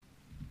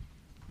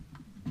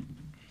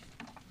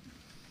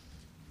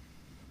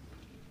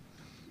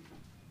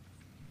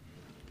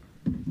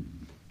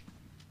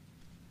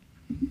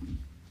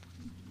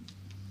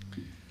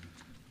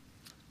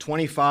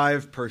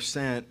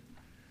25%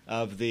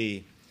 of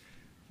the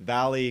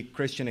Valley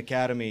Christian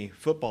Academy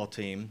football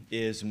team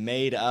is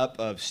made up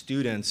of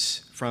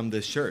students from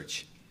this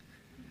church.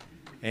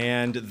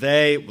 And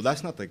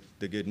that's not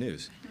the good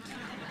news.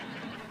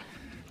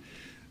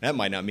 That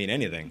might not mean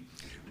anything.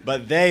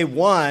 But they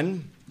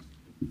won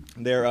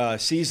their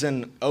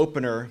season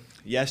opener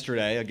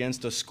yesterday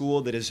against a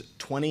school that is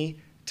 20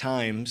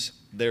 times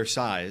their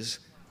size,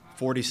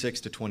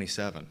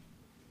 46-27.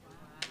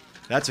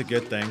 That's a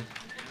good thing.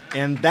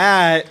 And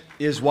that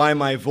is why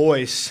my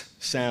voice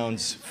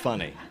sounds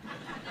funny.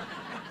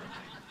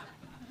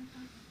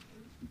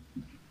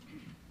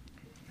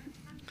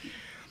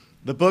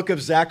 The book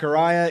of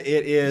Zechariah,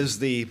 it is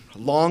the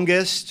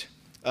longest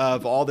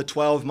of all the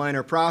 12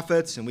 minor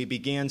prophets, and we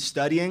began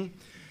studying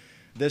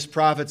this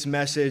prophet's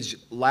message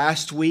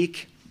last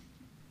week.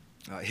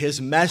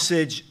 His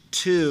message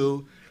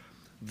to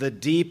the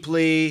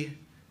deeply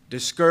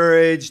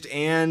discouraged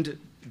and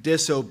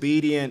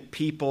disobedient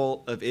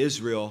people of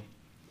Israel.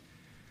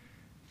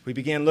 We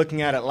began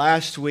looking at it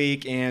last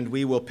week, and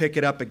we will pick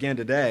it up again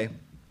today.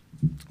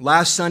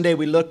 Last Sunday,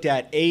 we looked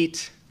at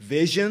 8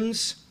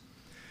 visions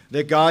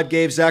that God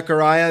gave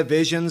Zechariah,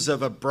 visions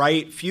of a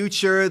bright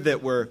future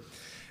that were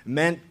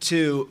meant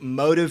to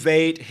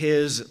motivate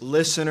his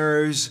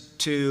listeners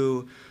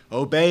to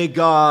obey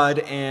God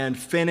and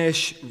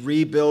finish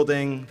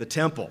rebuilding the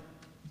temple.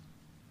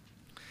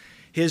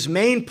 His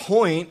main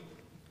point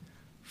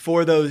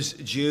for those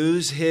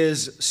Jews,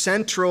 his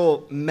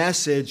central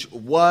message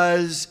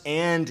was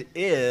and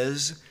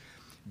is,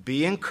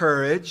 be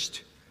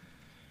encouraged.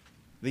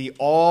 The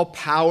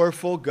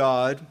all-powerful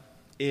God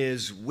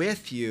is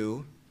with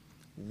you,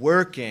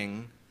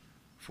 working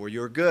for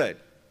your good.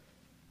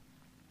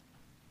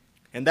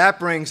 And that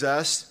brings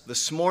us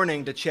this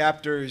morning to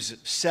chapters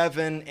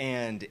 7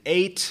 and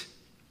 8,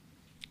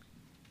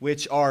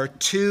 which are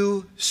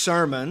 2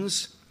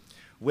 sermons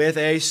with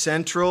a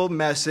central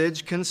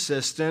message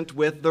consistent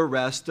with the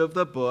rest of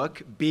the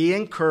book. Be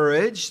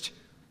encouraged.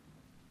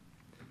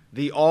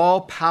 The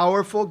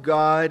all-powerful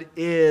God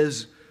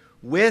is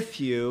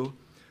with you,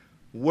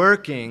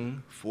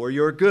 working for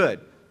your good.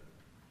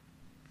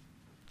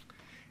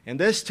 In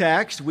this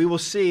text, we will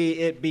see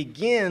it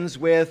begins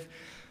with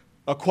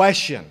a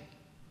question.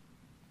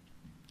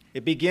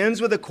 It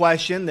begins with a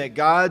question that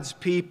God's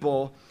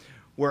people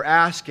were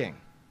asking.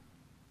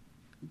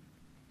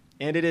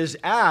 And it is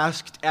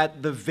asked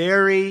at the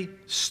very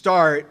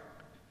start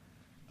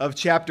of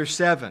chapter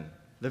 7,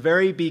 the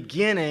very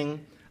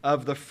beginning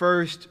of the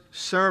first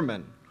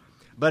sermon.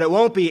 But it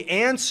won't be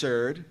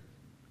answered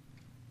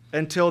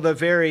until the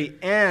very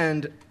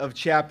end of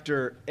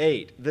chapter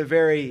 8, the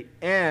very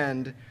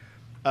end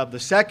of the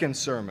second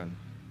sermon.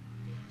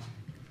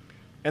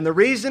 And the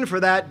reason for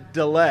that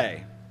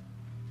delay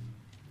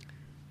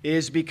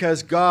is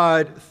because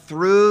God,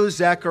 through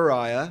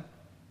Zechariah,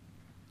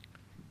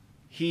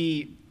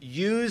 he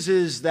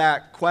uses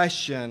that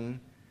question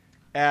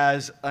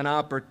as an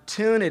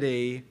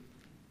opportunity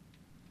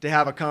to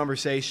have a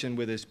conversation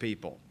with his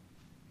people.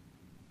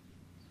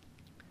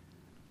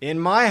 In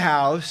my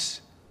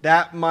house,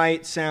 that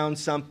might sound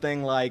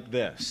something like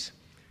this.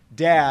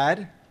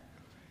 Dad,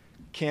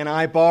 can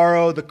I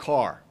borrow the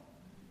car?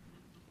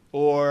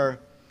 Or,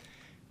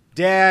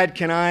 Dad,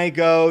 can I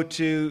go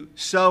to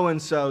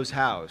so-and-so's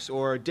house?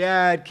 Or,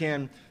 Dad,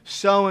 can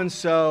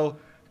so-and-so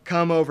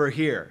come over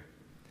here?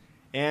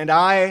 And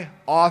I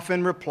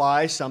often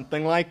reply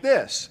something like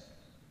this.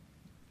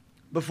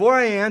 Before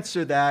I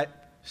answer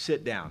that,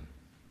 sit down.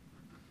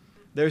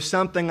 There's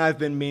something I've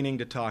been meaning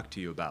to talk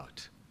to you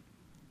about.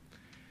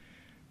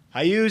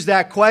 I use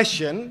that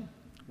question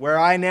where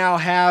I now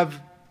have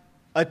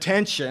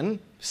attention.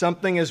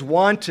 Something is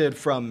wanted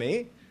from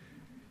me.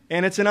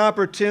 And it's an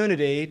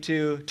opportunity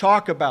to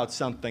talk about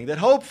something that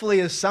hopefully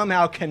is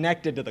somehow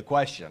connected to the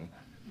question.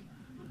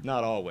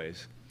 Not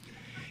always.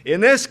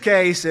 In this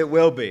case, it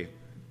will be.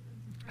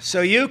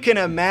 So you can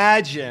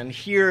imagine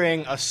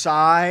hearing a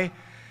sigh.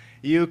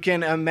 You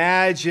can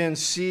imagine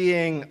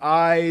seeing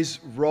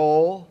eyes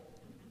roll.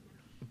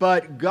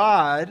 But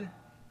God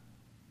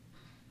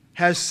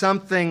has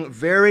something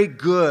very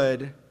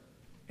good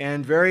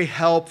and very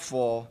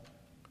helpful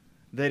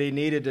that he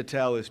needed to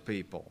tell his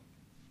people.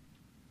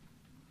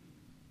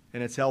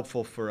 And it's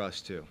helpful for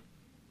us too.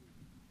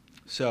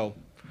 So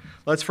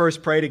let's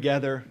first pray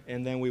together,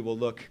 and then we will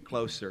look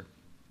closer.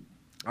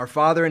 Our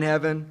Father in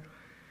heaven,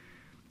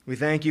 we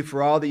thank you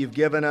for all that you've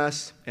given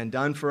us and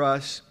done for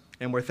us,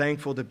 and we're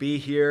thankful to be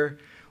here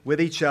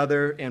with each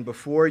other and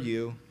before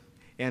you.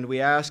 And we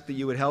ask that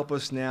you would help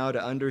us now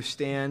to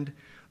understand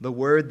the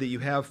word that you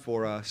have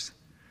for us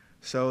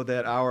so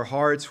that our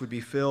hearts would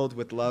be filled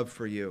with love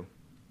for you.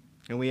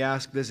 And we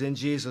ask this in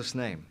Jesus'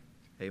 name.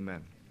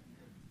 Amen.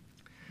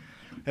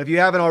 If you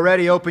haven't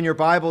already, open your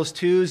Bibles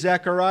to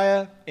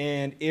Zechariah.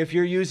 And if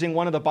you're using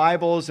one of the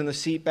Bibles in the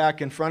seat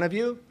back in front of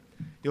you,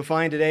 you'll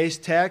find today's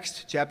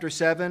text, chapter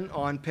 7,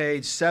 on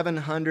page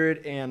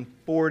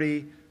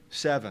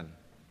 747.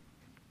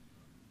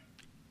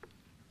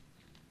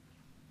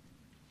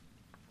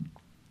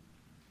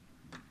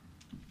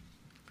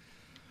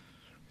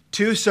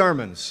 2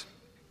 sermons.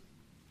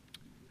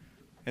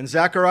 And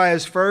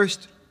Zechariah's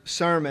first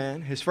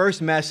sermon, his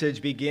first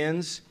message,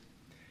 begins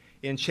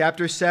in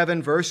chapter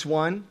 7, verse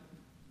 1.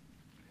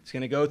 It's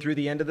going to go through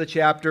the end of the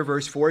chapter,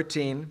 verse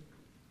 14.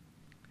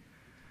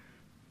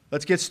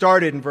 Let's get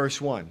started in verse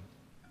 1.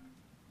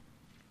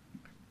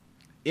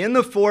 In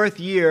the 4th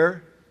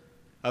year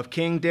of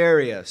King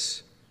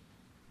Darius,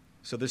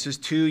 so this is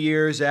 2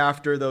 years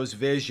after those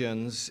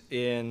visions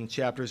in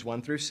chapters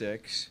 1 through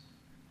 6,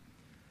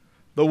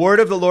 the word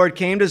of the Lord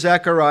came to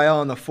Zechariah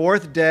on the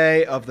 4th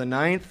day of the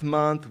 9th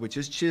month, which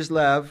is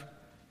Chislev.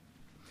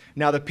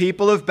 Now the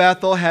people of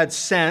Bethel had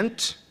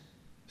sent,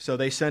 so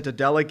they sent a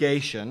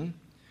delegation,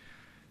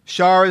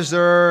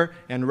 Sharezer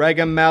and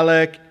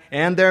Regem-Melech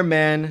and their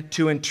men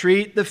to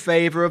entreat the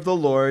favor of the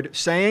Lord,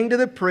 saying to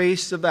the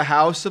priests of the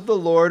house of the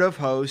Lord of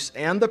hosts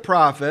and the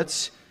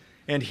prophets,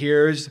 and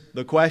here's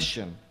the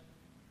question: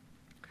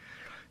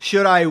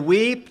 should I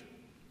weep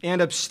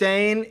and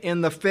abstain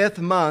in the 5th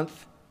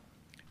month,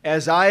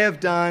 as I have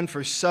done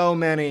for so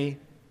many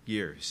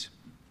years?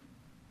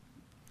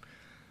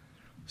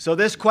 So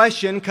this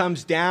question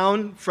comes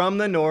down from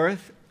the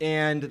north,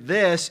 and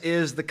this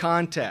is the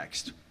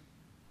context.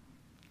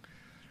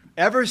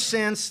 Ever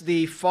since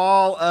the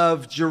fall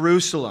of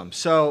Jerusalem,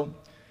 so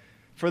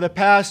for the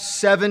past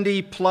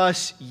 70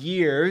 plus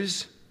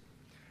years,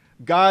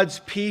 God's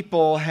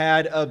people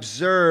had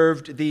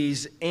observed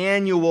these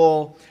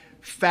annual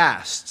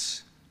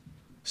fasts.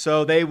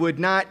 So they would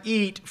not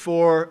eat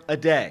for a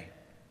day,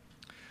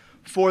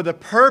 for the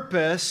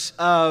purpose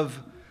of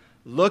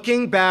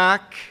looking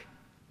back,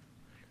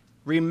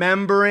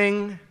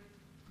 remembering,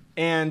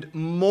 and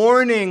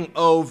mourning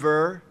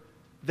over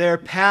their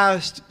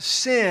past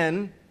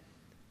sin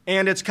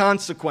and its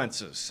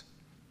consequences.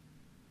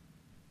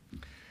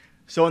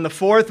 So in the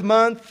 4th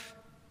month,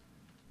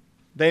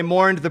 they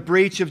mourned the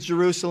breach of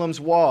Jerusalem's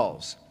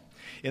walls.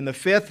 In the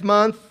 5th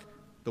month,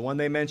 the one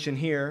they mention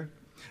here,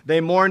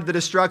 they mourned the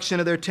destruction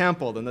of their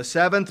temple. In the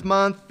 7th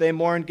month, they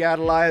mourned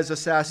Gedaliah's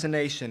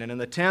assassination. And in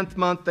the 10th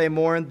month, they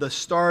mourned the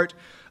start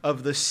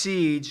of the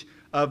siege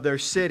of their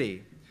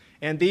city.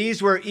 And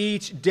these were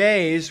each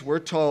days, we're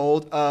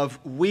told,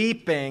 of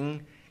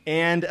weeping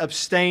and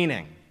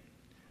abstaining,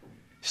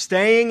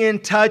 staying in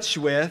touch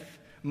with,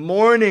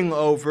 mourning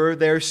over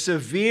their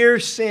severe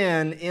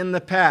sin in the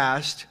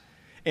past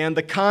and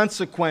the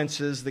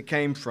consequences that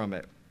came from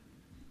it.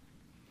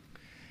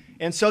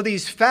 And so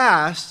these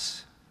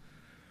fasts,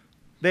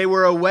 they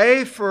were a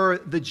way for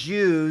the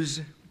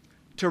Jews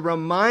to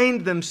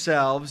remind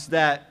themselves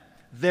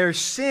that their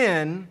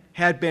sin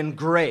had been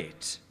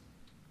great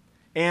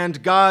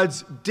and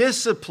God's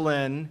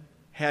discipline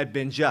had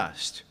been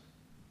just.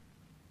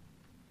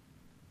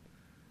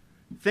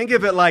 Think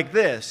of it like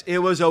this. It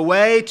was a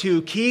way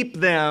to keep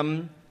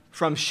them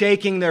from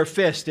shaking their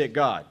fist at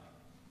God.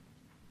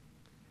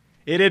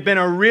 It had been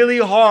a really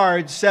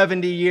hard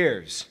 70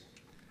 years.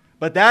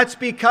 But that's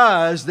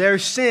because their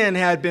sin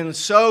had been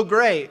so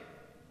great,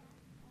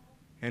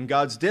 and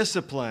God's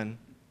discipline,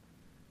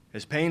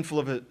 as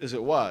painful as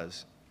it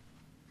was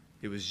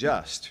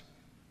just.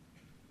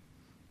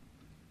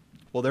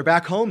 Well, they're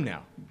back home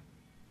now.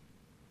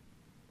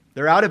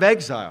 They're out of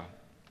exile.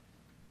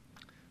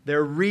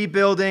 They're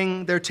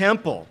rebuilding their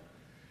temple.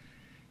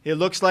 It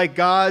looks like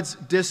God's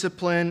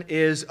discipline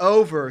is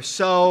over.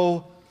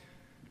 So,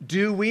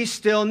 do we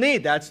still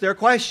need? That's their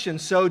question.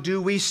 So, do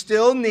we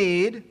still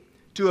need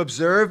to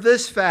observe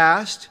this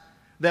fast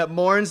that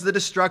mourns the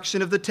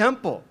destruction of the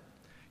temple?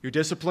 Your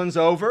discipline's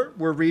over.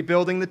 We're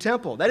rebuilding the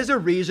temple. That is a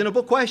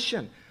reasonable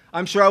question.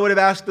 I'm sure I would have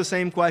asked the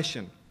same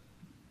question.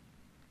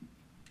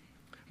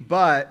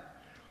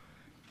 But,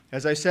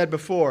 as I said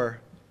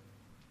before,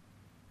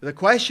 the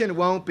question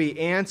won't be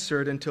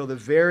answered until the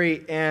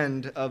very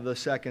end of the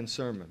 2nd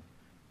sermon.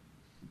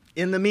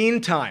 In the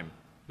meantime,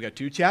 we got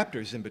 2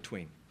 chapters in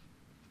between.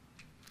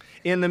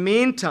 In the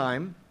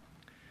meantime,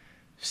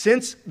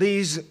 since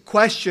these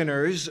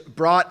questioners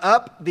brought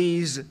up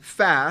these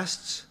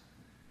fasts,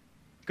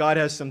 God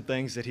has some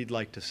things that He'd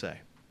like to say.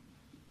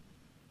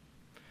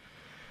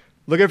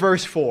 Look at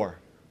verse 4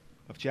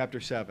 of chapter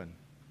 7.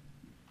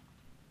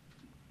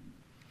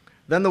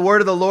 Then the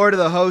word of the Lord of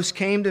the hosts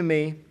came to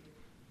me.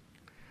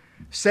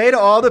 Say to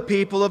all the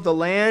people of the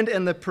land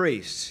and the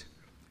priests,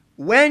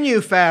 when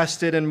you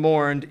fasted and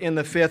mourned in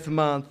the 5th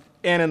month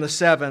and in the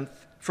 7th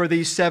for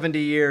these 70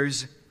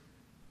 years,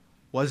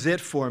 was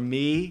it for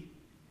me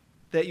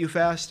that you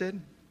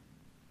fasted?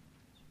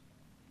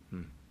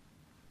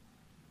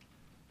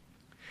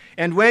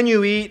 And when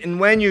you eat and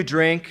when you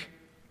drink,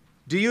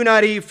 do you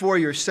not eat for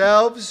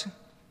yourselves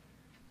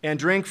and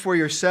drink for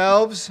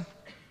yourselves?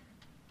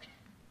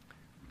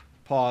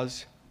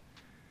 Pause.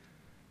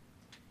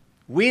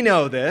 We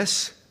know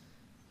this.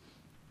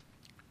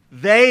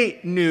 They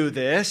knew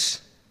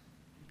this.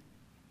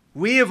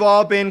 We have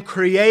all been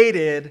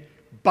created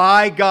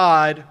by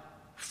God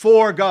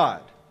for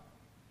God.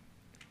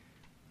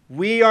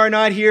 We are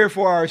not here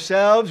for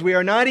ourselves. We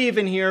are not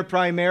even here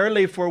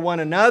primarily for one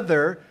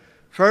another.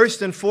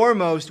 First and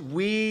foremost,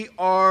 we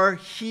are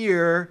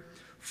here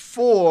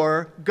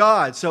for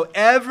God. So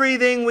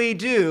everything we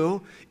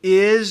do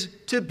is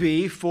to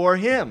be for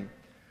Him.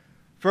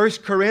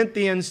 1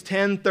 Corinthians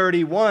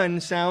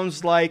 10:31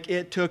 sounds like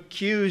it took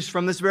cues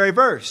from this very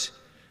verse.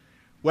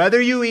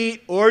 Whether you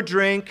eat or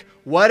drink,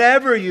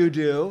 whatever you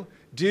do,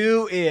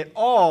 do it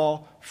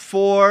all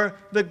for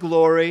the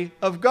glory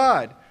of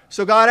God.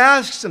 So God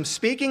asks him,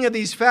 speaking of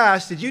these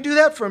fasts, did you do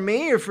that for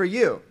me or for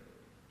you?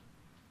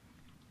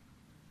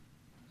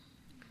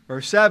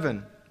 Verse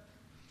 7.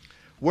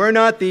 Were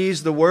not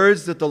these the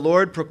words that the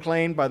Lord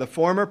proclaimed by the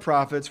former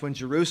prophets when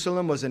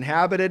Jerusalem was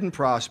inhabited and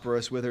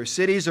prosperous, with her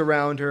cities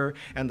around her,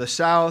 and the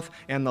south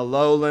and the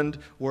lowland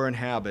were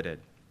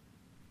inhabited?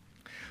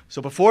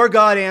 So before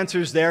God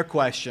answers their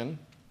question,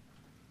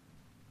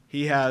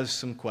 he has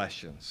some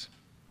questions.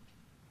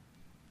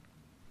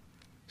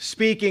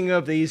 Speaking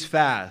of these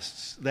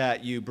fasts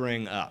that you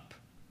bring up,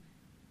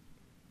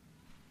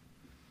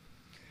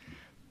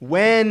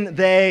 when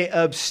they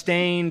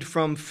abstained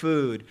from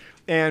food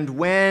and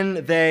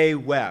when they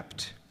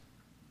wept,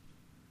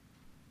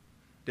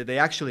 did they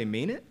actually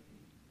mean it?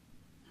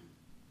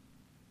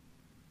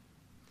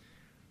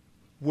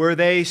 Were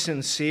they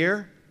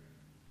sincere?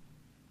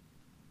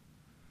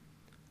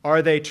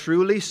 Are they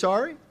truly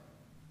sorry?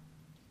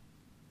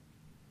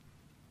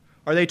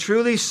 Are they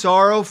truly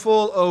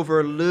sorrowful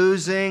over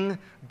losing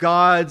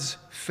God's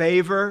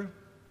favor?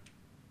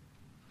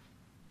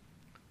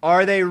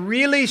 Are they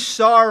really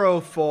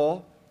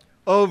sorrowful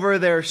over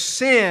their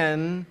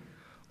sin,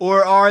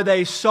 or are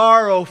they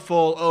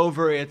sorrowful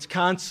over its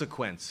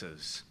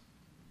consequences?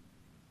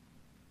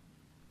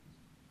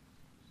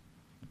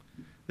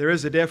 There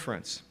is a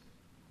difference.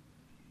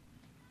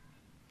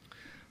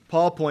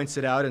 Paul points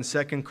it out in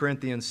 2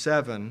 Corinthians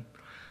 7,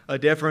 a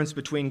difference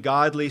between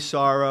godly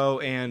sorrow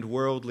and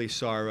worldly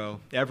sorrow.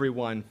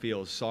 Everyone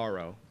feels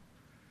sorrow.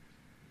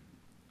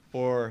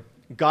 Or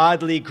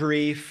godly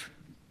grief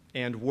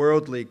and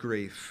worldly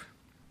grief.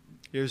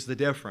 Here's the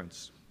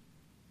difference.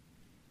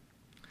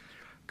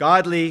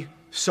 Godly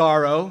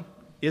sorrow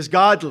is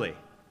godly.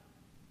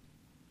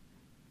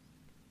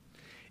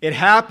 It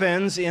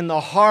happens in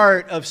the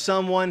heart of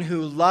someone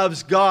who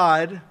loves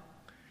God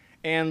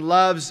and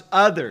loves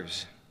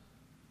others.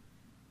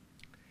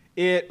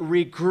 It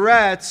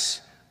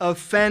regrets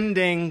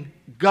offending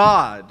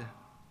God.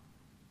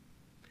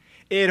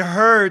 It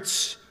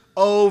hurts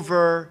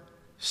over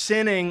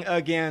sinning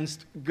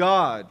against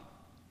God.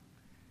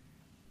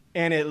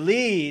 And it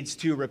leads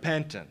to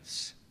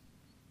repentance.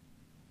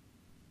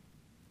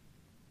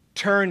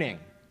 Turning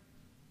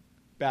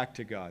back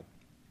to God.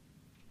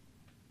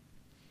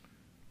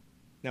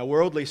 Now,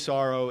 worldly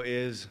sorrow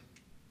is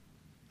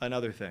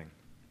another thing.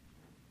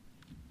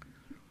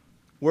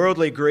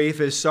 Worldly grief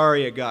is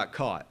sorry it got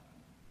caught.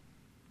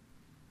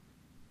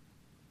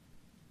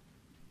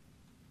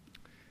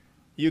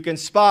 You can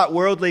spot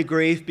worldly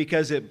grief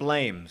because it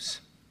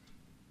blames.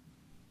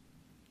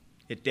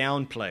 It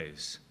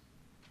downplays.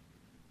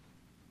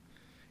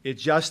 It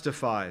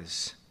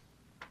justifies.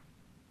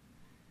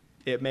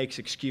 It makes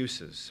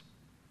excuses.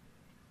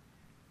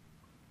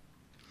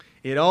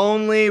 It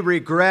only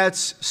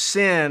regrets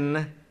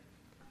sin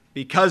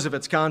because of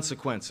its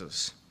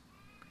consequences.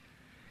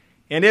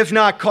 And if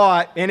not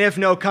caught, and if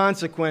no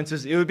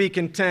consequences, it would be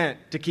content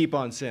to keep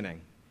on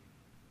sinning.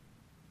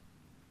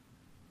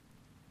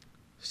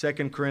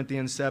 2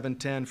 Corinthians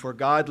 7:10, for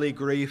godly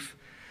grief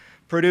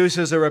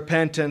produces a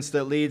repentance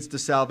that leads to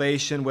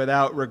salvation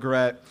without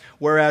regret,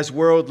 whereas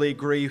worldly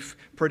grief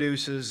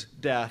produces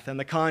death. And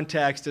the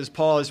context is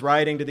Paul is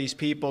writing to these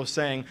people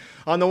saying,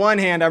 on the one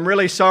hand, I'm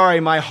really sorry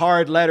my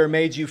hard letter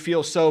made you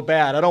feel so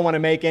bad. I don't want to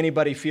make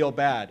anybody feel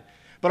bad.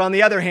 But on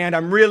the other hand,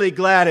 I'm really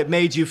glad it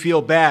made you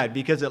feel bad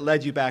because it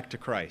led you back to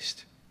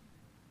Christ.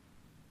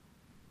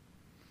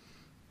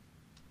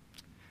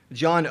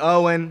 John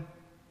Owen,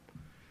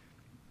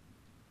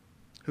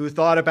 who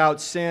thought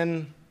about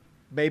sin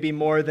maybe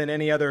more than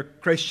any other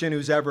Christian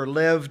who's ever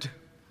lived,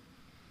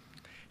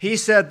 he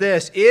said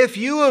this: if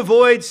you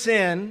avoid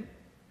sin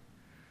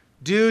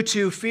due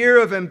to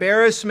fear of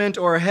embarrassment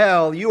or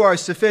hell, you are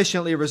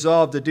sufficiently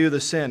resolved to do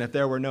the sin if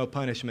there were no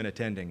punishment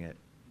attending it.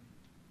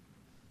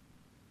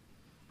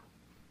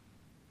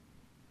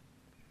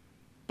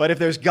 But if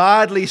there's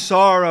godly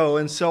sorrow,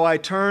 and so I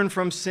turn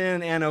from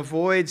sin and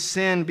avoid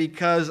sin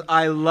because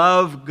I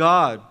love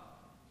God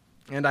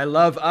and I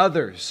love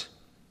others,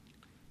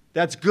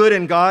 that's good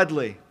and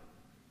godly.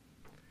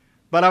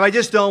 But if I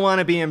just don't want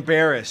to be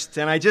embarrassed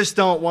and I just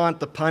don't want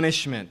the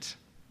punishment,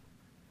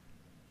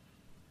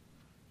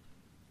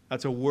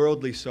 that's a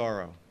worldly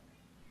sorrow.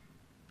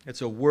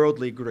 It's a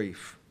worldly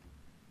grief.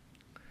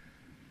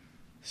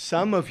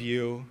 Some of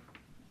you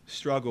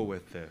struggle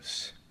with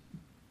this.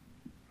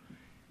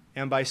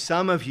 And by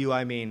some of you,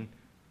 I mean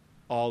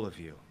all of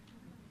you.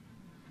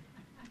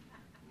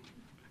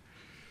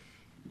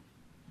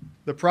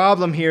 The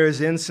problem here is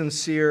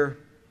insincere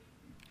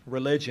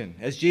religion.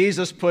 As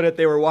Jesus put it,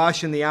 they were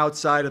washing the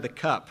outside of the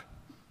cup.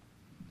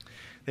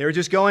 They were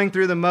just going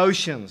through the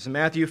motions. In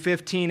Matthew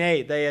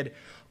 15:8, they had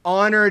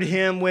honored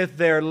him with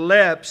their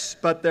lips,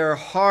 but their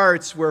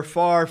hearts were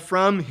far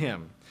from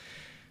him.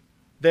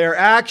 Their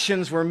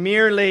actions were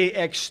merely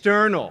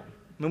external.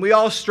 I mean, we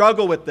all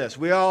struggle with this.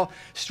 We all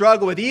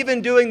struggle with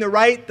even doing the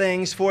right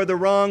things for the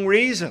wrong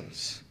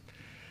reasons.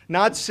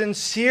 Not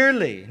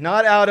sincerely,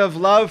 not out of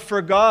love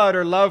for God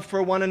or love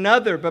for one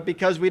another, but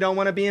because we don't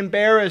want to be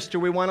embarrassed or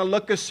we want to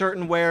look a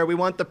certain way or we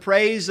want the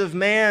praise of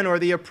man or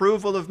the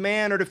approval of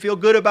man or to feel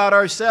good about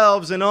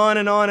ourselves and on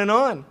and on and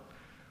on.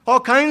 All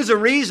kinds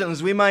of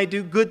reasons we might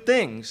do good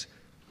things.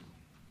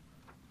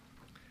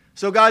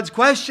 So God's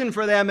question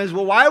for them is,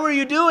 well, why were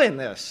you doing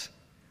this?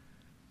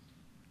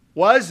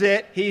 Was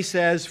it, he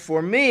says,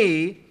 for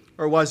me,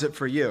 or was it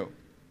for you?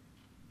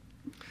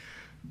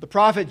 The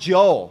prophet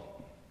Joel,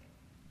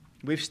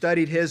 we've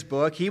studied his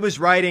book. He was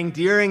writing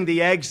during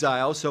the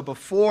exile, so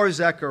before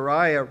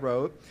Zechariah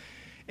wrote,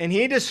 and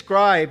he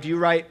described, you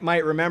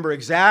might remember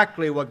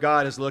exactly what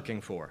God is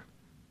looking for.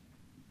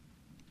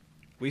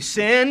 We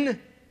sin,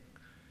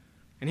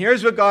 and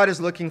here's what God is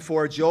looking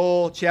for,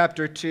 Joel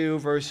chapter 2,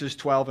 verses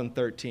 12 and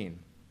 13.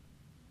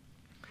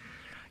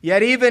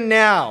 Yet even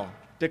now,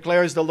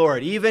 declares the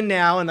Lord, even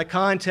now, and the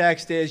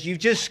context is, you've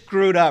just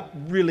screwed up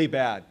really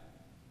bad.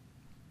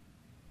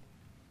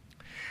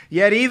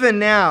 Yet even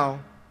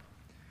now,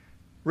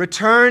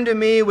 return to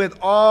me with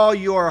all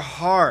your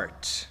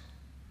heart,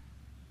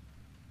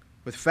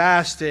 with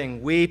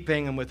fasting,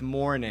 weeping, and with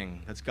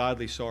mourning. That's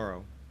godly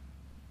sorrow.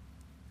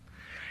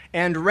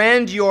 And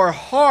rend your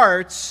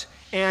hearts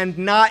and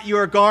not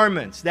your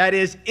garments. That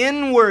is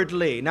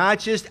inwardly, not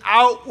just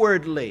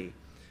outwardly.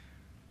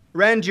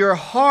 Rend your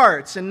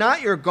hearts and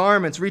not your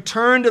garments.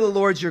 Return to the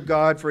Lord your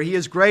God, for he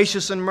is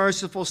gracious and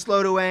merciful,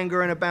 slow to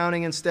anger and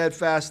abounding in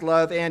steadfast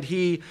love, and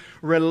he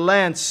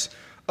relents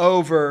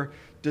over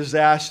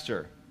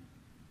disaster.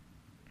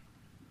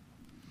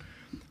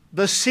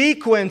 The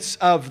sequence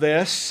of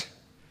this,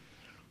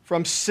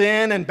 from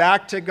sin and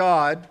back to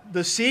God,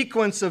 the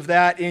sequence of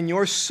that in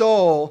your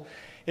soul,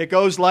 it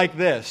goes like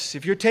this.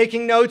 If you're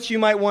taking notes, you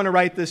might want to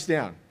write this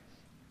down.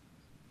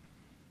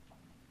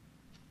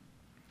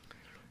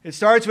 It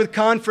starts with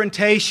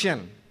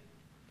confrontation.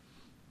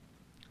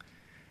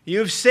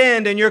 You've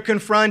sinned and you're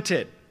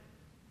confronted.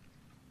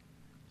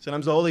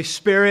 Sometimes the Holy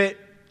Spirit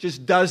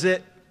just does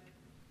it.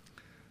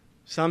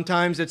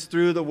 Sometimes it's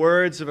through the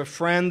words of a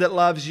friend that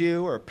loves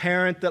you, or a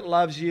parent that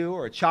loves you,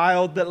 or a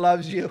child that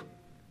loves you.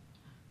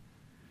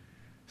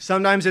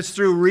 Sometimes it's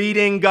through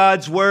reading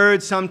God's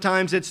Word.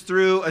 Sometimes it's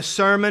through a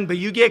sermon, but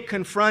you get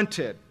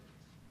confronted.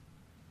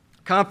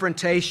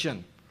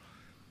 Confrontation.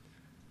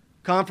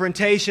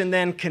 Confrontation,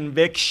 then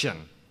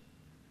conviction.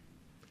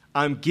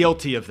 I'm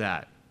guilty of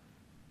that.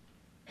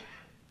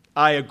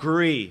 I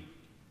agree.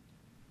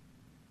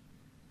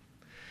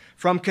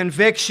 From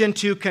conviction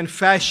to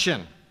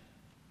confession.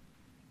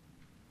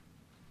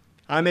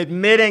 I'm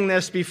admitting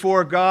this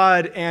before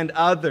God and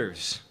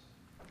others.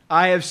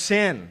 I have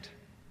sinned.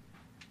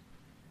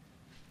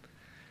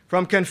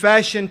 From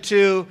confession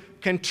to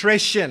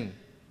contrition.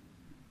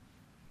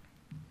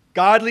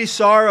 Godly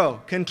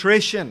sorrow,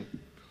 contrition.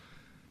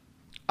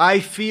 I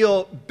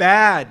feel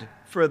bad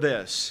for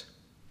this.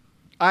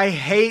 I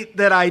hate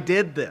that I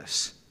did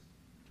this.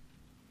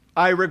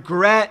 I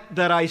regret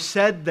that I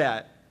said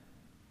that.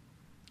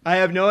 I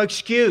have no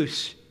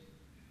excuse.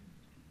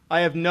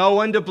 I have no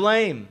one to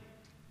blame.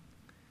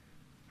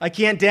 I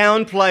can't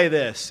downplay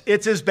this.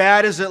 It's as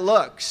bad as it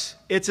looks.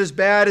 It's as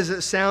bad as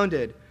it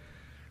sounded.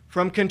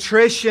 From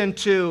contrition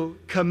to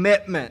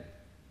commitment.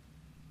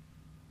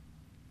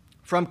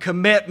 From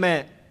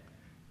commitment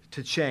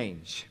to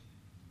change.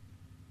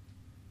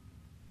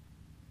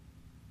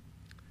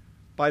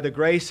 By the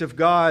grace of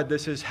God,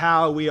 this is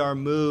how we are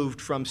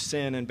moved from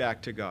sin and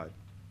back to God.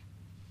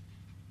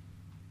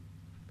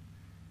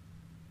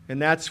 And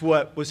that's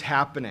what was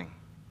happening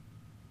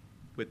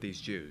with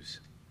these Jews.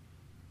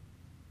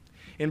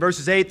 In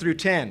verses 8 through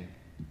 10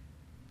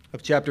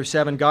 of chapter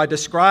 7, God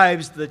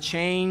describes the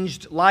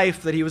changed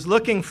life that he was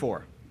looking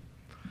for.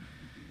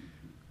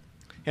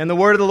 And the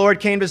word of the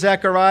Lord came to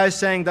Zechariah,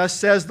 saying, Thus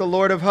says the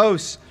Lord of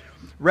hosts,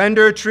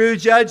 render true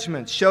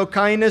judgments, show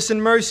kindness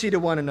and mercy to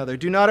one another.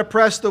 Do not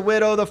oppress the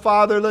widow, the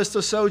fatherless,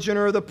 the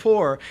sojourner, or the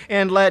poor,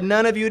 and let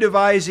none of you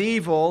devise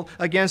evil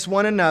against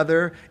one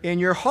another in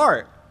your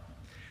heart.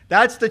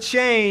 That's the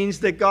change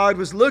that God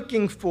was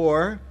looking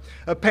for.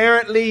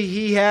 Apparently,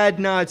 he had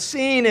not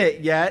seen it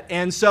yet,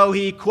 and so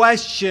he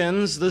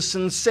questions the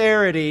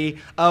sincerity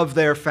of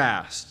their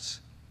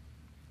fasts.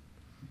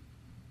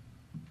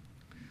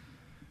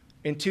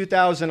 In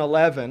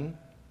 2011,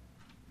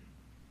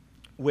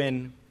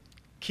 when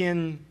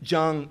Kim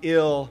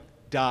Jong-il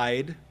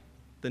died,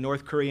 the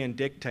North Korean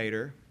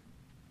dictator,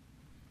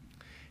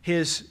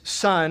 his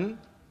son,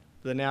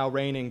 the now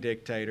reigning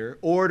dictator,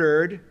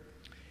 ordered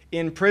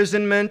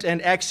imprisonment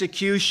and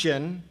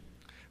execution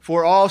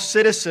for all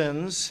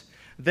citizens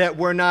that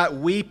were not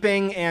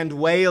weeping and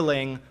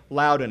wailing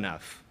loud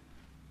enough.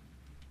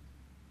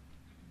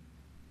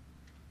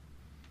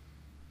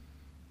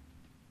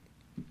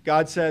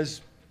 God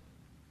says,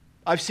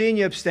 I've seen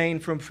you abstain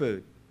from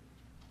food.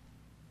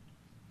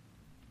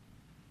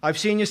 I've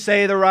seen you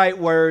say the right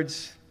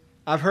words.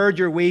 I've heard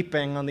your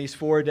weeping on these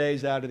 4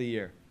 days out of the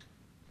year.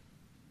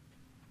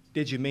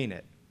 did you mean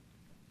it?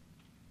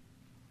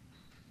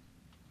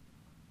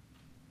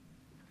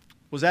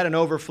 Was that an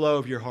overflow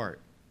of your heart?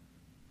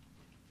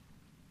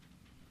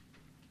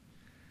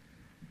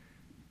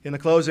 In the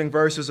closing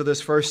verses of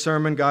this first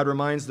sermon, God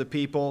reminds the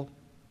people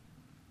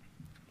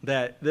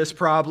that this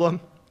problem,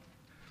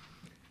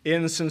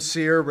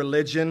 insincere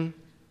religion,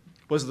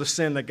 was the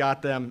sin that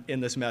got them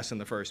in this mess in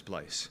the first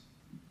place.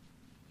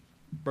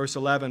 Verse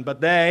 11,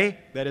 but they,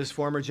 that is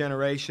former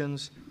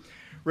generations,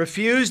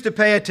 refused to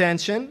pay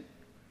attention,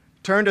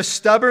 turned a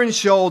stubborn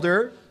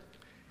shoulder,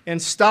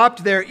 and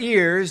stopped their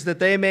ears that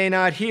they may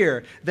not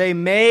hear. They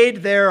made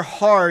their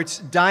hearts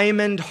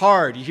diamond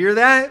hard. You hear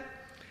that?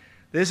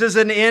 This is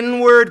an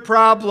inward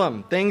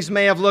problem. Things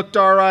may have looked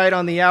all right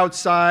on the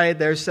outside.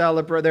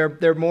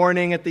 They're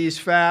mourning at these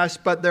fasts,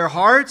 but their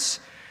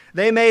hearts,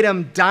 they made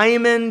them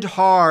diamond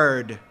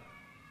hard,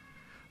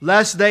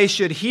 lest they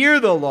should hear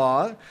the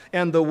law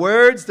and the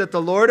words that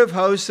the Lord of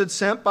hosts had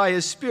sent by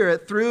his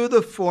Spirit through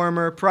the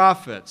former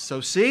prophets. So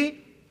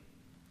see,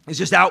 it's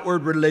just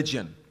outward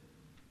religion.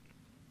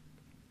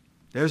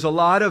 There's a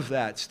lot of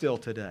that still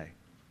today.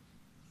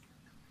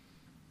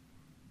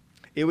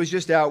 It was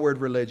just outward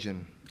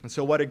religion. And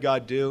so what did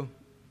God do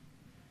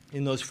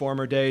in those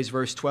former days?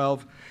 Verse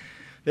 12,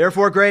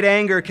 therefore great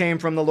anger came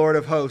from the Lord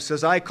of hosts.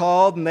 As I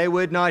called and they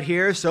would not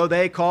hear, so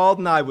they called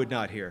and I would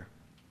not hear.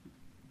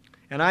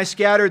 And I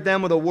scattered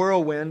them with a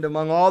whirlwind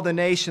among all the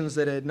nations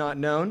that had not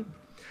known.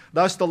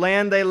 Thus the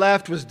land they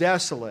left was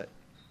desolate,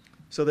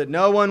 so that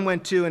no one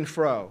went to and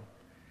fro.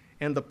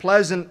 And the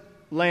pleasant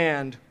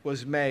land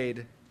was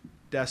made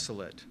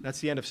desolate.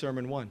 That's the end of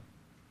Sermon 1.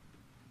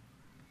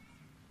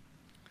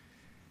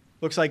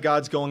 Looks like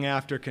God's going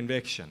after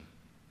conviction,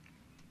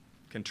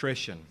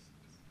 contrition.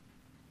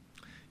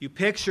 You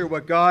picture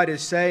what God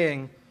is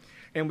saying,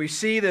 and we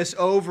see this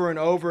over and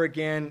over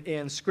again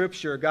in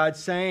Scripture. God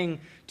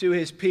saying to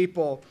his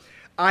people,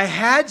 I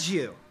had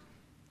you.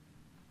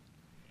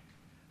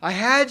 I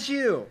had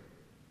you.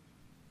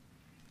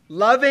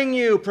 Loving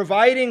you,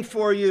 providing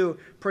for you,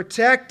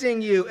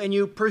 protecting you, and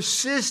you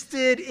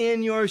persisted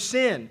in your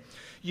sin.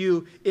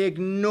 You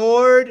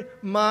ignored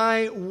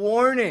my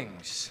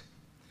warnings.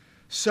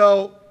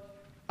 So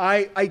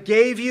I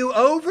gave you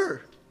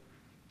over.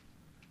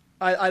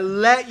 I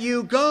let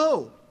you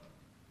go.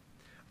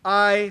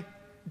 I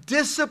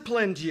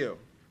disciplined you.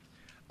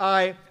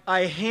 I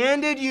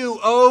handed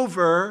you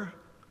over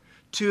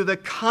to the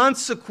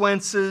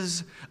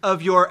consequences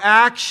of your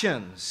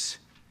actions,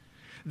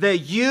 that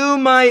you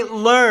might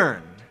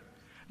learn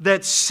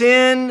that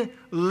sin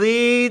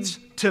leads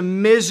to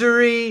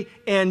misery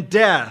and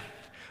death,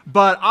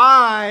 but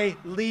I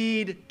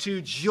lead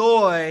to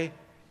joy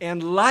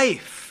and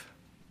life.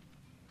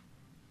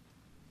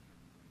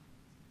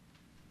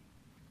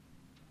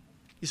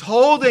 He's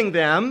holding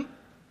them,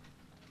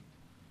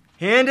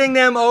 handing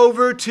them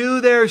over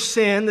to their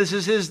sin. This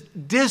is his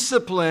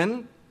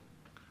discipline,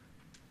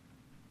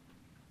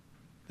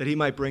 that he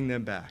might bring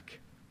them back.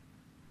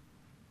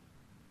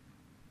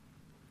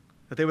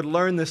 That they would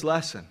learn this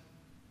lesson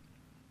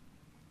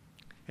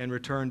and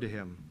return to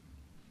him.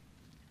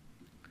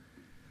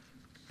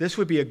 This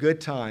would be a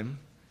good time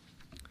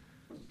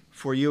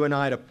for you and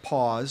I to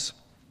pause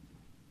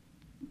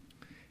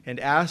and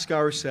ask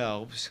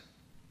ourselves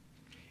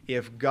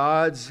if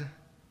God's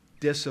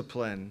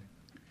discipline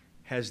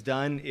has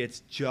done its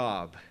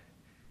job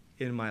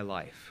in my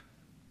life.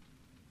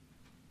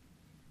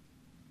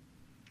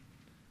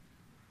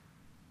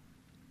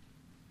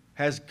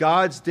 Has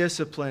God's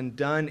discipline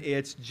done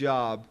its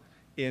job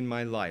in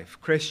my life?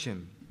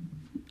 Christian,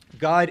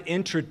 God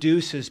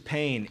introduces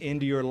pain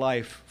into your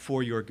life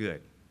for your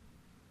good.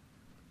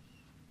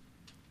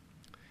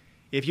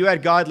 If you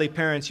had godly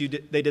parents,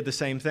 they did the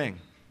same thing.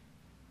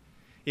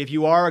 If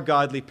you are a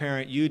godly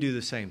parent, you do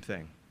the same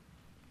thing.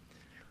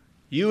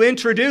 You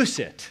introduce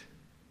it.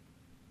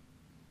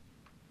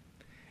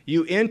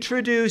 You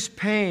introduce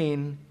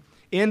pain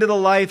into the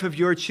life of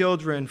your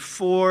children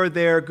for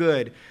their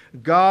good.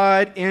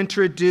 God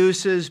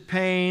introduces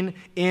pain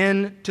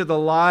into the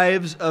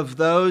lives of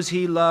those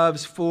he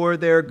loves for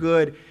their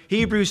good.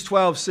 Hebrews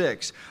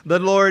 12:6. The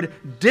Lord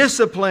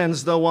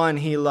disciplines the one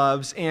he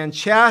loves and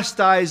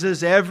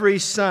chastises every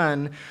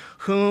son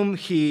whom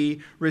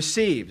he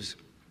receives.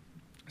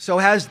 So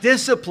has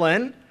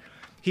discipline,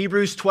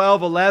 Hebrews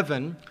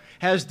 12:11,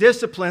 has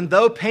discipline,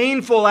 though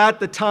painful at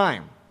the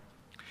time,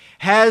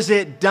 has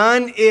it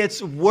done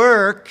its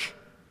work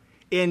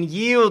in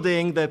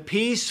yielding the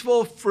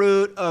peaceful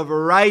fruit of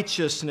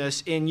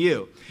righteousness in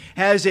you?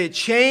 Has it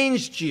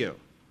changed you?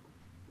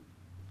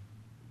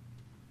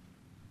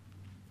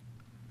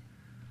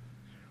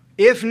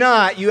 If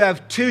not, you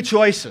have two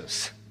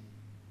choices.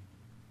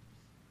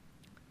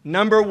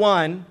 Number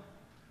one,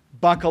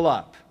 buckle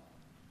up.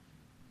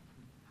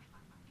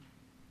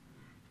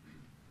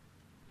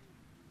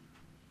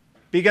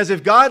 Because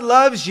if God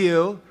loves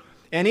you,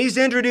 and he's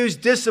introduced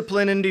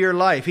discipline into your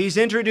life, he's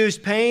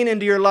introduced pain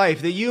into your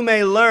life that you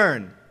may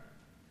learn,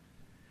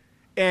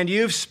 and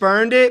you've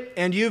spurned it,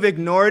 and you've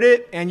ignored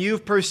it, and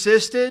you've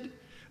persisted,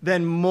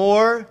 then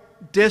more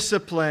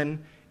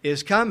discipline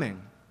is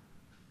coming.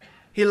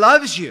 He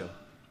loves you.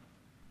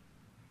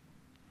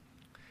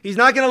 He's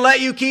not going to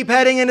let you keep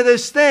heading into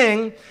this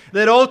thing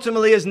that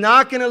ultimately is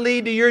not going to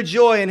lead to your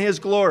joy and His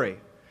glory,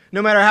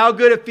 no matter how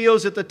good it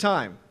feels at the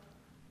time.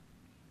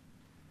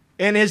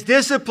 And His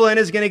discipline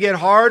is going to get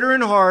harder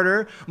and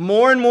harder,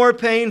 more and more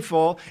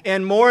painful,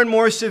 and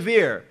more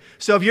severe.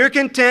 So if you're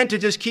content to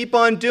just keep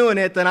on doing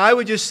it, then I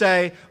would just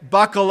say,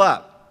 buckle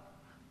up.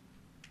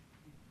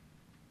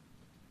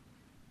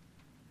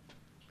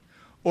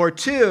 Or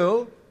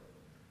two,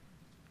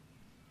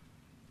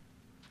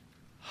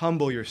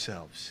 humble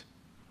yourselves.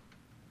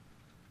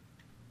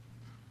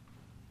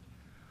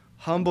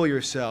 Humble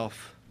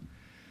yourself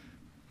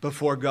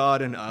before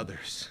God and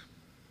others.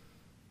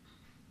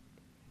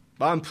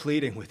 I'm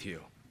pleading with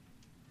you.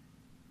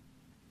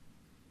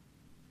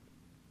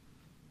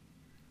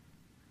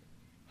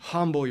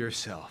 Humble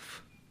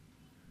yourself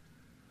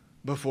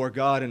before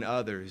God and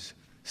others,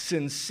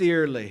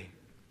 sincerely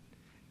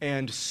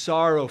and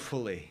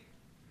sorrowfully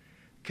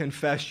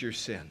confess your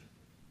sin.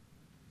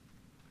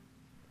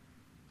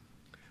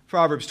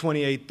 Proverbs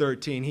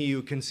 28:13, he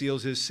who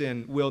conceals his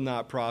sin will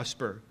not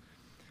prosper.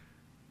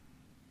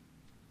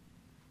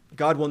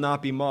 God will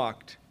not be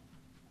mocked,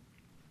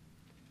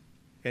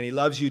 and He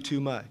loves you too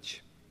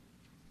much.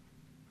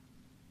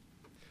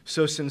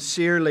 So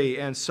sincerely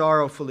and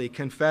sorrowfully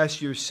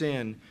confess your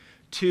sin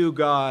to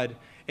God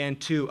and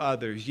to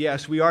others.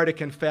 Yes, we are to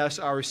confess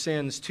our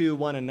sins to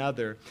one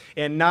another,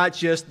 and not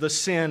just the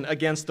sin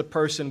against the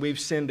person we've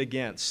sinned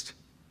against.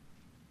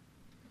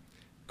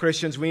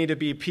 Christians, we need to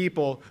be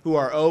people who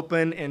are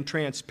open and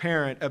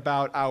transparent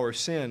about our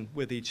sin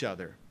with each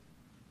other.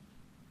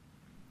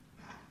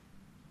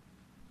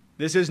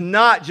 This is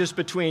not just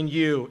between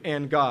you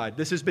and God.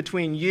 This is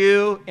between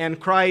you and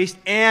Christ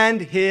and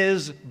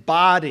His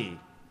body.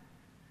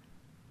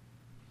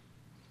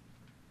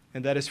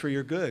 And that is for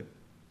your good.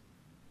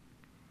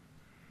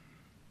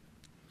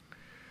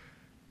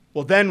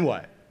 Well, then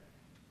what?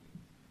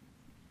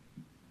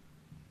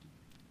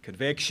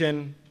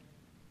 Conviction,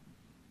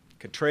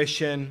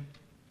 contrition,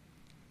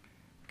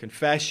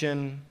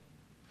 confession.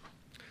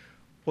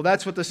 Well,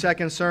 that's what the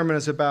second sermon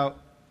is about.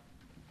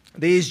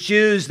 These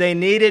Jews, they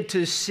needed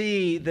to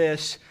see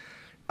this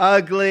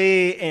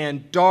ugly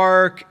and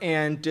dark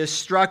and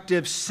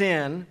destructive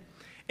sin,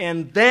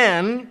 and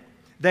then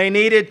they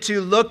needed to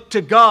look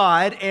to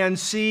God and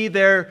see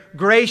their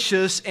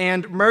gracious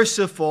and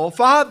merciful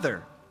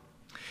Father.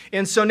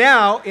 And so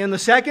now, in the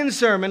second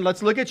sermon,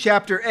 let's look at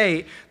chapter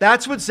 8.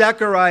 That's what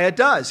Zechariah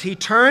does. He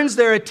turns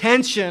their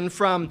attention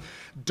from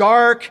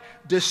dark,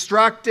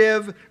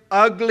 destructive,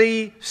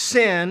 ugly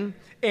sin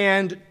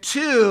and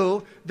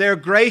to their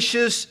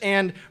gracious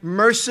and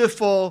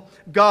merciful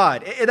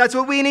God. That's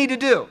what we need to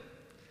do.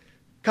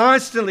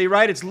 Constantly,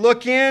 right? It's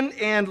look in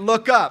and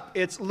look up.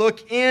 It's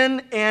look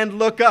in and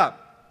look up.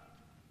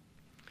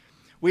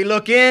 We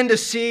look in to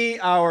see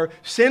our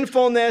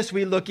sinfulness.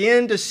 We look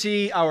in to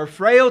see our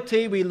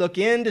frailty. We look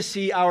in to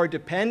see our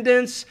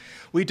dependence.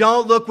 We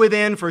don't look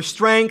within for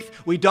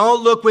strength. We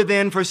don't look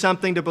within for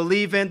something to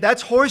believe in.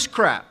 That's horse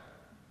crap.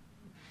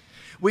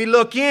 We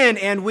look in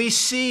and we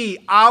see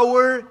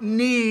our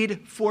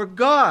need for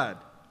God.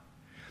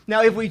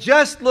 Now, if we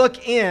just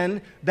look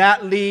in,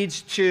 that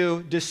leads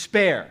to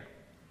despair.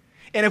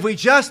 And if we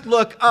just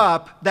look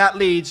up, that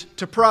leads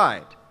to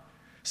pride.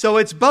 So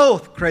it's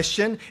both,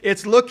 Christian.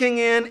 It's looking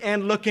in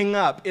and looking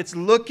up. It's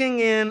looking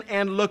in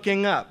and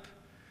looking up.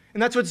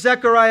 And that's what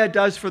Zechariah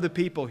does for the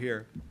people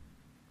here.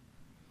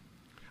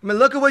 I mean,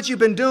 look at what you've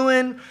been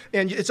doing,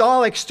 and it's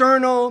all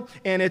external,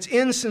 and it's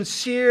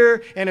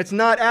insincere, and it's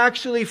not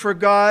actually for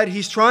God.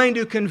 He's trying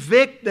to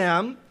convict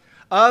them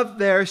of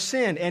their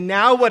sin. And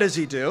now what does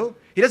he do?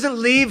 He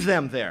doesn't leave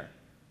them there,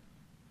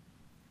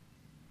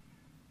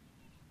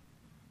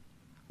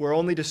 where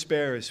only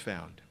despair is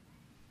found.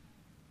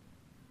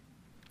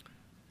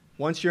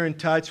 Once you're in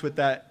touch with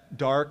that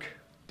dark,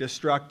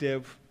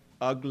 destructive,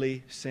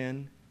 ugly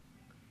sin,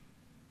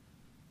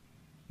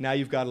 now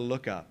you've got to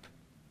look up.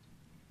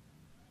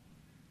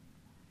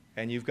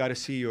 And you've got to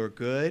see your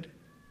good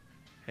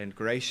and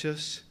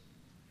gracious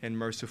and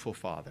merciful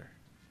Father.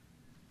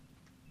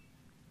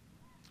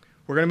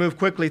 We're going to move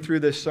quickly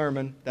through this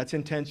sermon. That's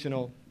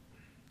intentional.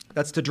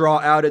 That's to draw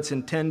out its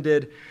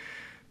intended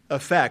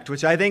effect,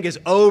 which I think is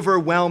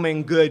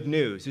overwhelming good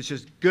news. It's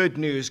just good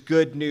news,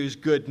 good news,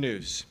 good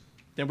news.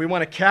 And we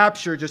want to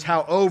capture just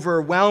how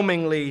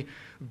overwhelmingly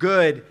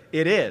good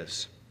it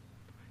is.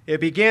 It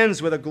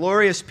begins with a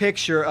glorious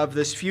picture of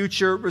this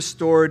future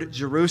restored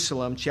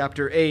Jerusalem,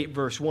 chapter 8,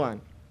 verse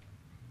 1.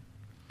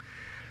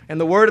 And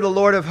the word of the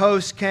Lord of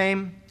hosts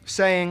came,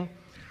 saying,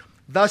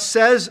 Thus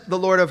says the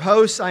Lord of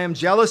hosts, I am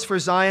jealous for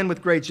Zion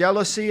with great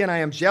jealousy, and I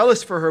am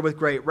jealous for her with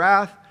great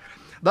wrath.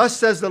 Thus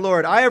says the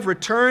Lord, I have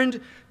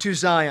returned to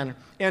Zion,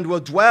 and will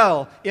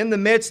dwell in the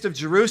midst of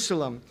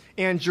Jerusalem.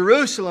 And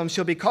Jerusalem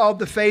shall be called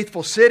the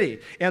faithful city,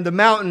 and the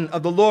mountain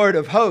of the Lord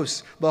of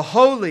hosts, the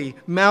holy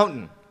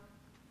mountain.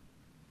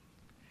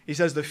 He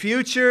says the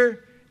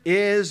future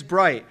is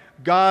bright.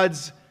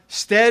 God's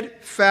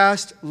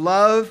steadfast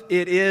love,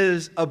 it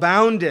is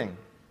abounding.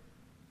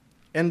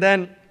 And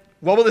then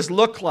What will this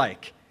look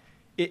like?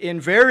 In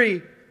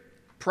very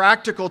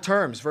practical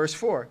terms, verse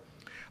 4.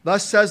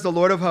 Thus says the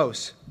Lord of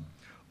hosts,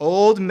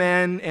 old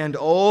men and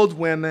old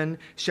women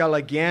shall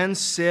again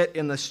sit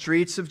in the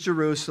streets of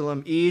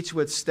Jerusalem, each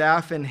with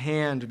staff in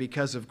hand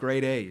because of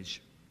great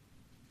age.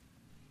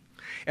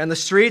 And the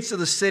streets of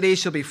the city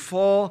shall be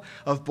full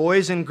of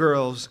boys and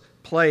girls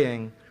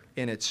playing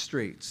in its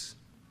streets.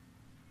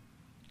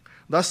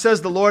 Thus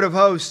says the Lord of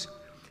hosts,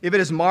 if it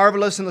is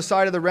marvelous in the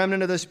sight of the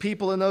remnant of this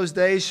people in those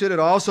days, should it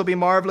also be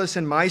marvelous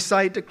in my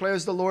sight,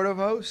 declares the Lord of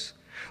hosts?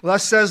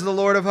 Thus says the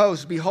Lord of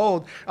hosts,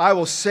 behold, I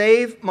will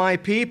save my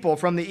people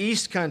from the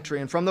east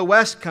country and from the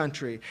west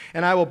country,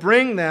 and I will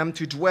bring them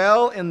to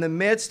dwell in the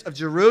midst of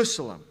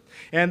Jerusalem.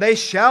 And they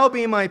shall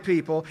be my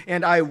people,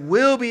 and I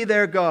will be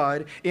their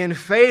God in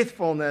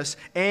faithfulness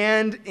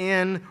and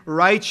in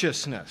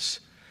righteousness.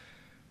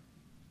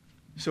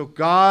 So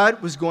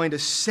God was going to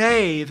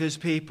save his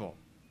people.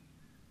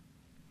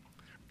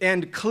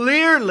 And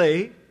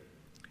clearly,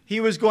 he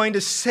was going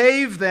to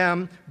save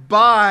them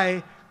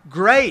by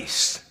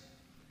grace.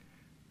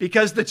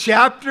 Because the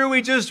chapter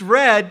we just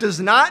read does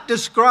not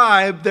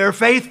describe their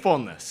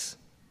faithfulness.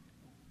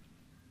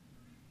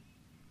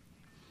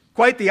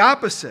 Quite the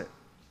opposite.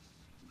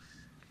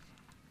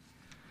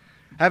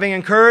 Having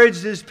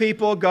encouraged his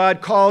people,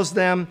 God calls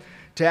them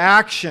to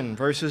action.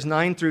 Verses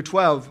 9 through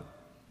 12.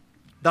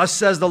 Thus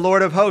says the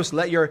Lord of hosts,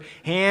 let your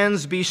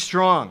hands be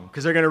strong,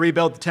 because they're going to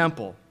rebuild the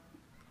temple.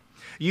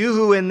 You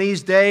who in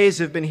these days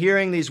have been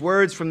hearing these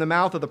words from the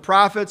mouth of the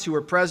prophets who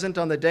were present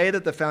on the day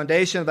that the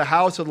foundation of the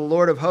house of the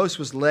Lord of hosts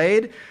was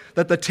laid,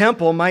 that the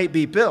temple might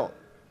be built.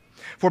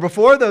 For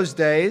before those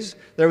days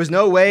there was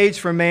no wage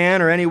for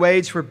man or any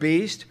wage for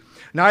beast,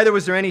 neither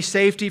was there any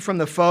safety from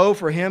the foe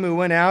for him who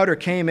went out or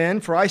came in.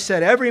 For I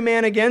set every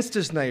man against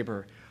his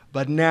neighbor.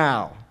 But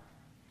now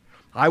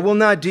I will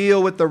not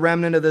deal with the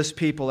remnant of this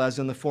people as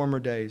in the former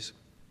days.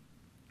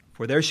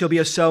 For there shall be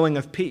a sowing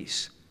of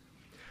peace.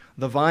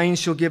 The vine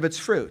shall give its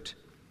fruit,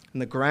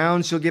 and the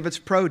ground shall give its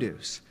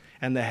produce,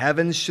 and the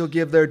heavens shall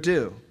give their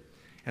due.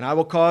 And I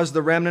will cause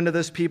the remnant of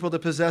this people to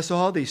possess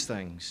all these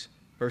things.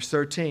 Verse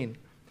 13.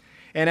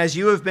 And as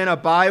you have been a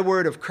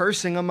byword of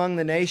cursing among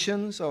the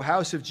nations, O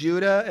house of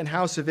Judah and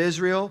house of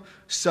Israel,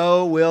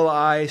 so will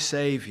I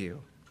save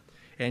you.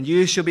 And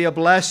you shall be a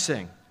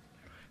blessing.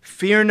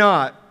 Fear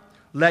not,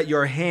 let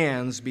your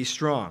hands be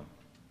strong.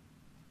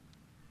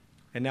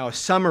 And now a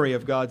summary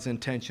of God's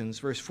intentions.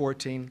 Verse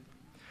 14.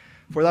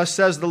 For thus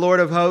says the Lord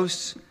of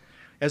hosts,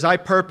 as I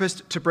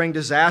purposed to bring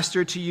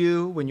disaster to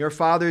you when your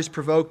fathers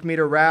provoked me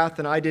to wrath,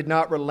 and I did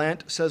not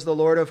relent, says the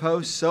Lord of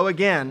hosts, so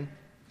again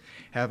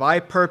have I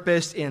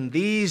purposed in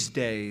these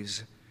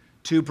days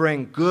to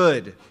bring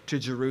good to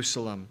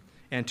Jerusalem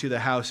and to the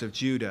house of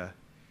Judah.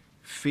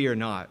 Fear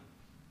not,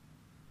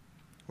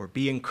 or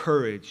be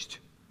encouraged.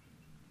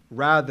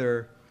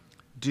 Rather,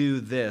 do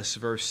this,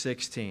 verse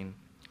 16.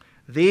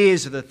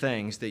 These are the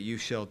things that you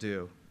shall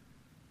do.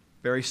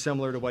 Very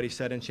similar to what he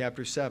said in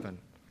chapter 7.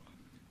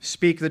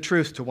 Speak the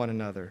truth to one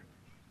another.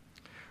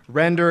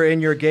 Render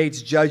in your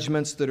gates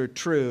judgments that are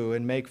true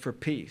and make for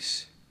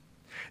peace.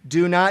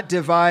 Do not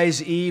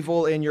devise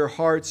evil in your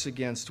hearts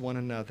against one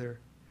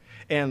another,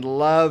 and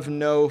love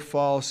no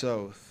false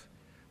oath.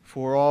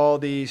 For all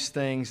these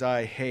things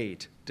I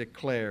hate,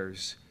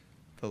 declares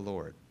the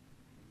Lord.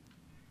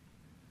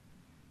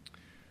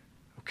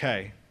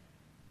 Okay.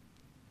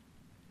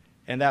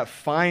 And that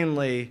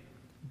finally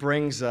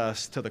brings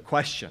us to the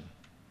question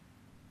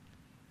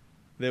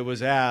that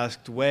was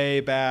asked way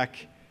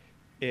back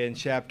in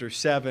chapter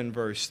 7,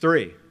 verse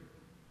 3.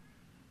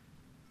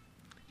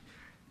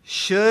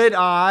 Should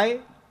I,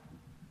 and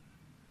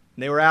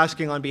they were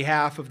asking on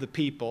behalf of the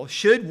people,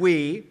 should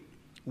we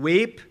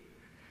weep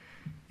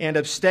and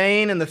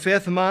abstain in the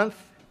 5th month,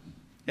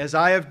 as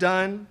I have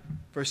done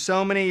for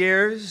so many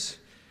years?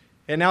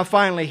 And now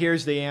finally,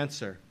 here's the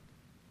answer.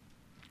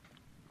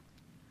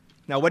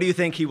 Now, what do you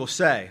think he will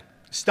say?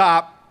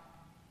 Stop.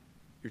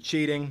 You're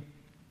cheating.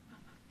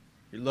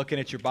 You're looking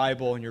at your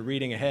Bible and you're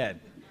reading ahead.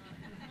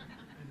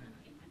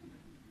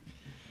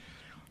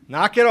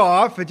 Knock it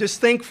off and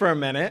just think for a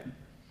minute.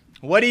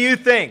 What do you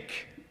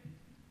think?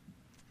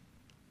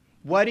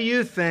 What do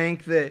you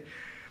think that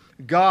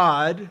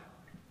God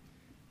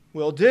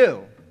will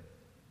do?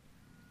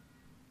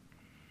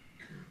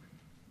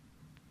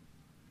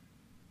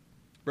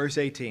 Verse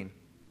 18.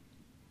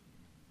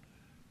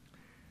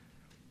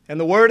 And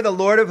the word of the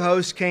Lord of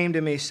hosts came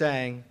to me,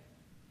 saying,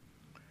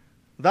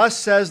 Thus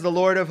says the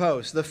Lord of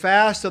hosts, the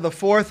fast of the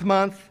 4th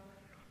month,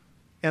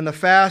 and the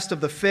fast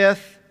of the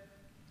 5th,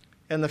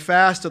 and the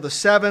fast of the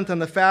 7th,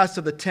 and the fast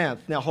of the 10th.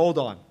 Now hold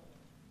on.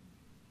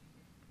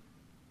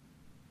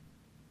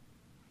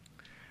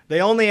 They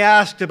only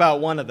asked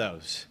about one of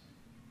those,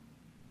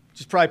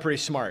 which is probably pretty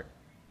smart.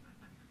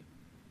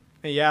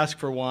 And you ask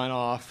for one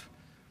off,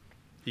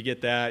 you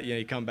get that,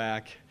 you come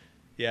back,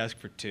 you ask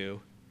for 2.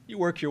 You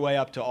work your way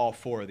up to all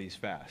 4 of these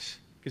fasts,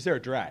 because they're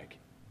a drag.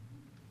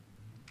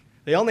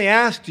 They only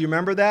asked, do you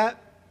remember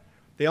that?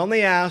 They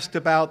only asked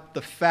about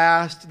the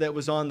fast that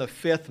was on the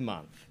 5th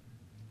month.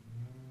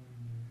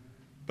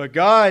 But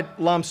God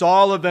lumps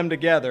all of them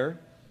together.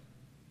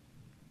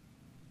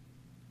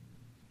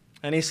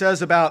 And he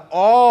says about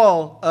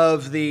all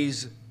of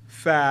these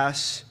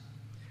fasts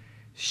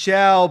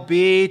shall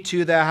be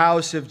to the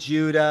house of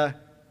Judah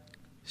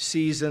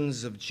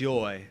seasons of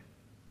joy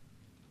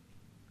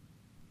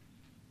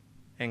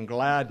and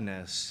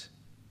gladness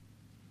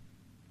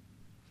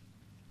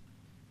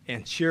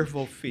and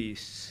cheerful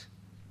feasts.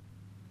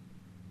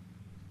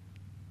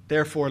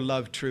 Therefore,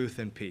 love truth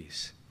and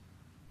peace.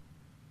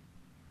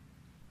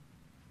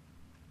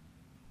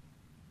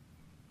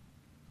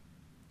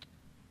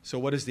 So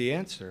what is the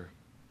answer?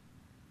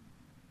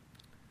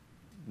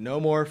 No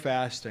more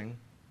fasting.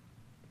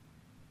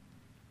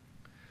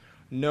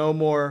 No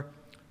more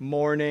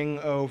mourning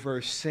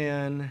over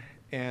sin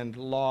and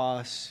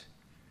loss,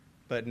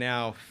 but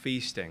now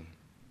feasting.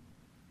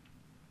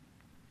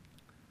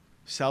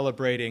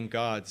 Celebrating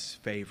God's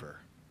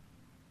favor.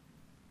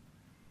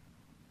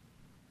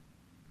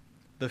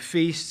 The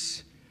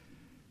fasts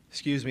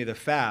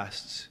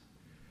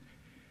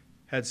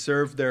had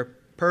served their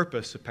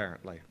purpose,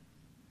 apparently.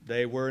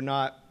 They were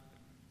not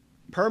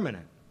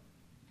permanent.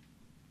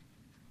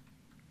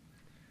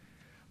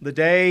 The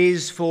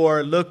days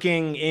for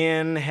looking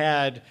in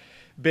had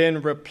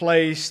been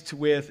replaced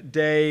with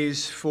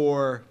days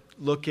for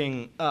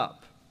looking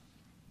up.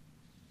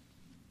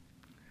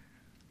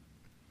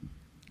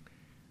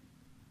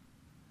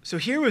 So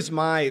here was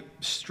my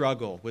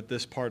struggle with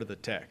this part of the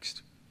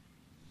text.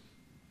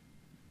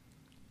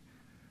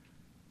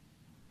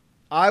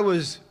 I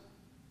was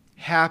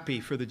happy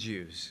for the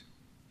Jews.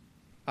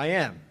 I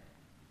am.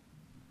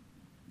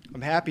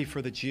 I'm happy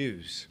for the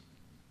Jews.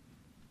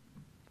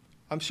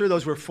 I'm sure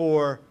those were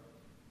 4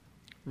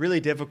 really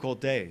difficult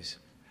days.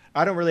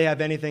 I don't really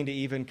have anything to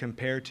even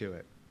compare to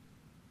it.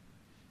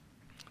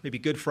 Maybe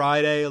Good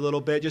Friday a little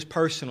bit, just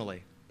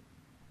personally.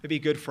 Maybe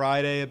Good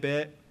Friday a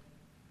bit.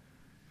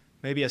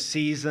 Maybe a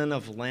season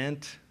of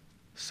Lent,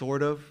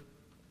 sort of.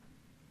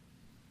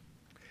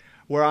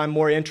 Where I'm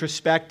more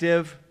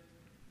introspective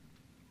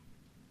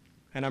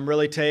and I'm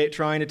really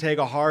trying to take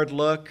a hard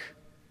look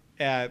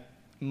at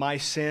my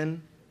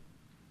sin.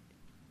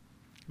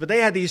 But they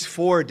had these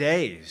 4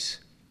 days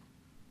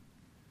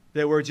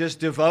that were just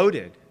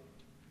devoted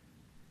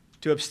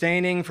to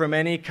abstaining from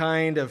any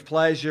kind of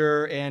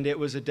pleasure, and it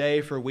was a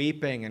day for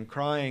weeping and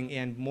crying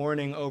and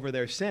mourning over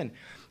their sin.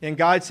 And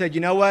God said,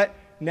 you know what?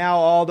 Now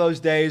all those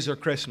days are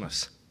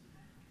Christmas.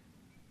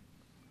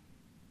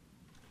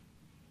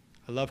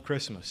 I love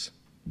Christmas.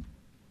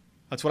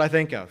 That's what I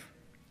think of.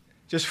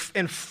 Just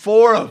in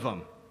 4 of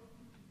them.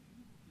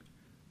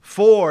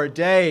 4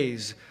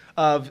 days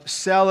of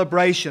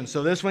celebration.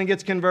 So this one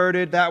gets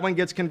converted, that one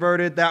gets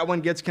converted, that one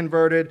gets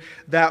converted,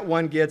 that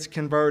one gets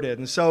converted.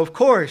 And so, of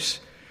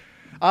course,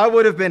 I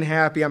would have been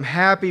happy. I'm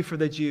happy for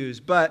the Jews,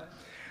 but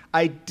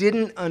I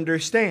didn't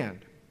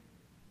understand.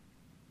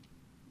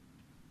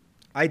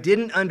 I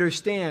didn't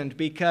understand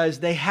because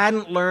they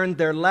hadn't learned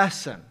their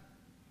lesson.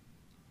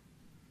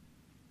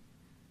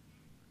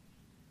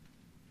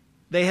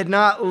 They had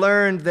not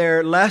learned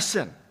their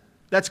lesson.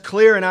 That's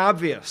clear and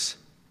obvious.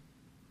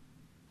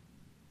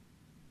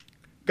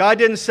 God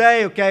didn't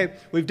say, okay,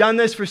 we've done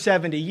this for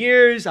 70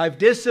 years, I've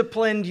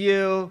disciplined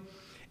you,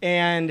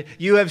 and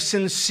you have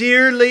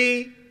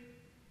sincerely,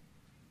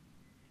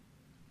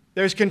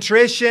 there's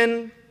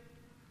contrition,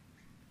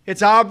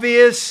 it's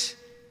obvious,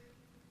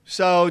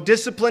 so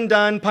discipline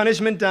done,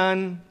 punishment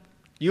done,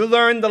 you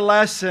learned the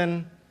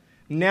lesson,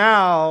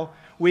 now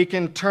we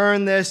can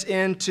turn this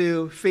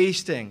into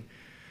feasting.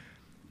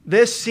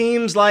 This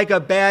seems like a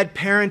bad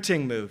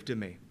parenting move to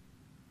me.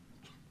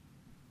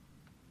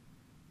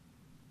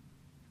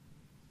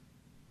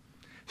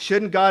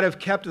 Shouldn't God have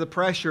kept the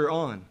pressure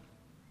on?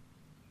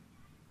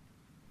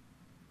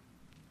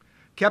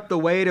 Kept the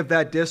weight of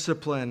that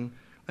discipline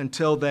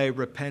until they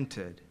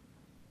repented.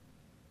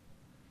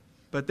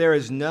 But there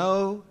is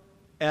no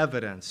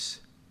evidence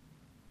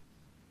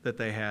that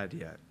they had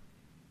yet.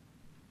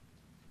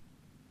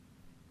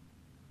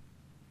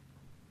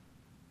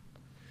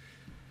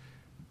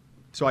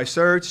 So I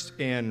searched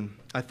and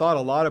I thought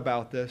a lot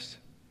about this.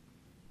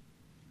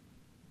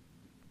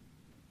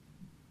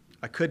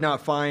 I could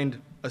not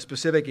find a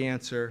specific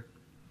answer.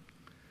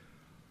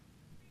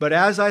 But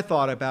as I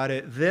thought about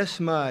it, this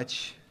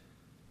much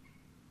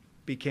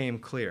became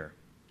clear.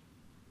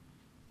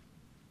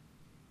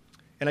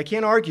 And I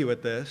can't argue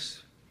with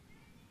this.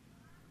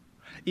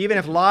 Even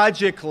if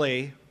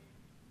logically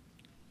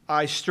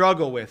I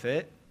struggle with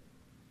it,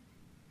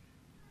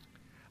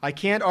 I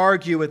can't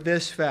argue with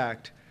this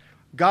fact.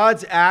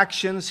 God's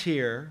actions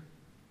here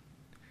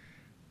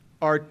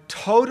are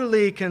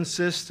totally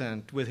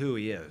consistent with who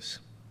He is.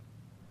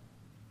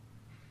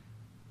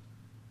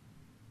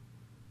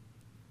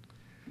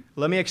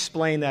 Let me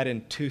explain that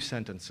in 2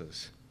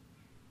 sentences.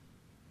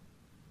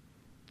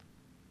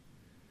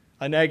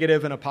 A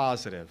negative and a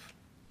positive.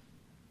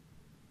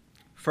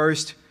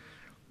 First,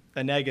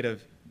 a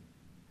negative.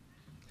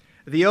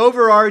 The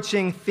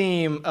overarching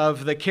theme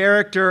of the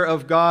character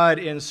of God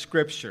in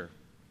Scripture.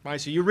 Right?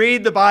 So you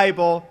read the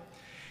Bible,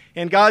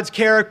 And God's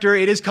character,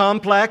 it is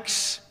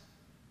complex.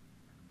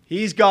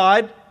 He's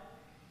God.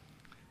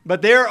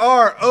 But there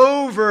are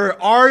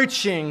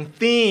overarching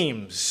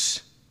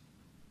themes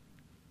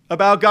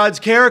about God's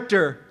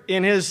character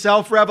in His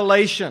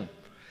self-revelation.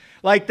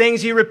 Like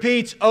things He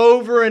repeats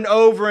over and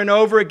over and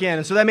over again.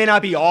 And so that may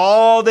not be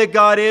all that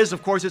God is.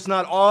 Of course, it's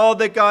not all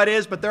that God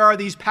is. But there are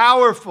these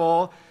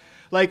powerful,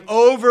 like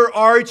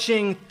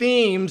overarching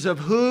themes of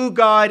who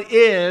God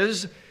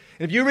is. And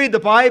if you read the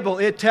Bible,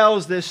 it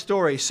tells this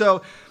story.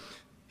 So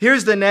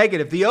here's the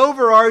negative. The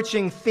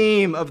overarching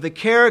theme of the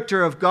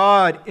character of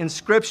God in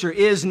Scripture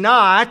is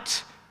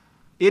not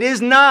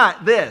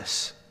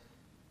this.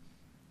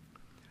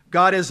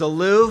 God is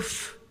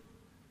aloof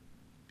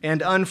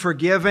and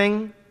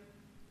unforgiving,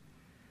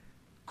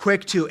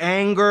 quick to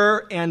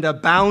anger and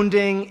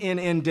abounding in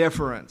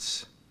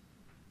indifference.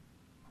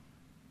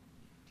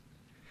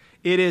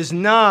 It is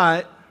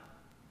not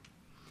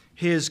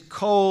His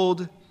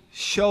cold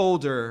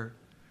shoulder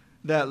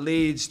that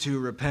leads to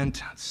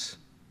repentance.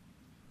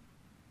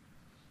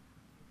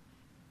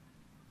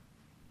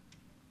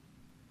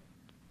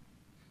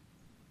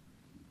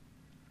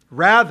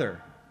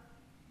 Rather,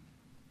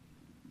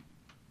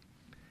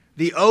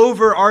 the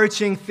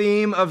overarching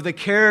theme of the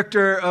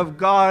character of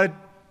God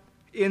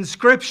in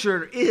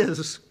Scripture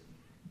is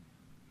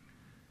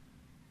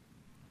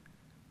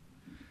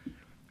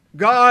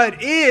God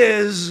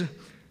is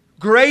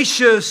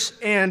gracious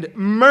and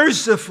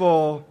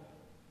merciful,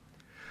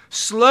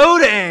 slow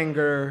to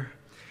anger,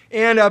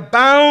 and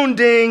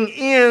abounding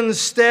in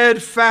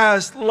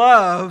steadfast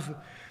love,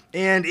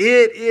 and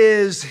it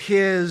is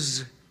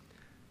His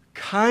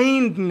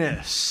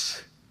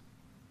kindness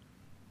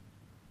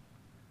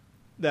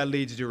that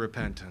leads to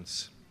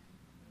repentance.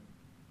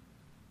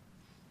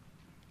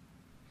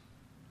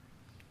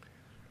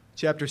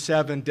 Chapter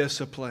 7,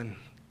 discipline.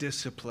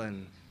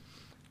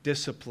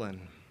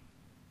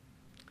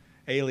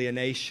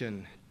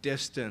 Alienation,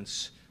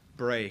 distance,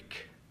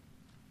 break.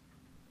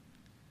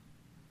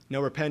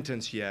 No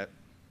repentance yet.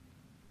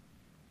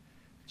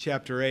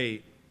 Chapter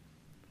 8,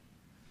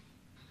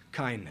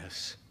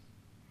 kindness.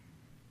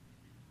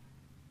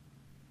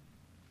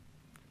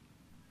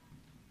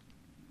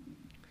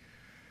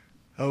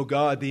 Oh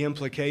God, the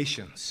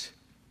implications.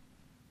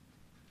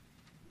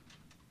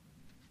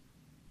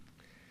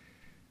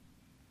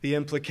 The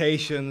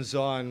implications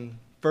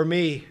for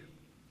me,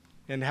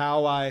 and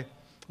how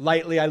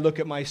lightly I look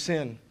at my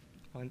sin,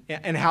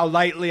 and how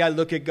lightly I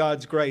look at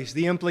God's grace.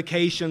 The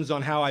implications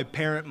on how I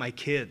parent my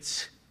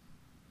kids.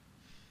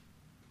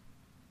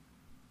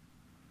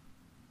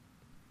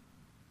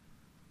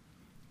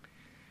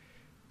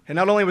 And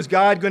not only was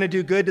God going to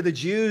do good to the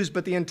Jews,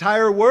 but the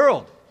entire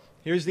world.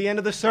 Here's the end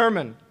of the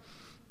sermon.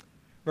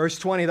 Verse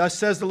 20, thus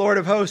says the Lord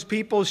of hosts,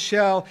 people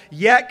shall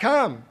yet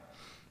come,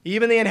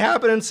 even the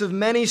inhabitants of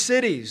many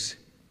cities.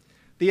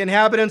 The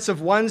inhabitants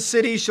of one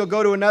city shall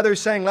go to another,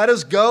 saying, let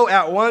us go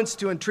at once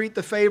to entreat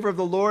the favor of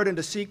the Lord and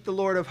to seek the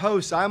Lord of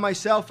hosts. I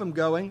myself am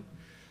going.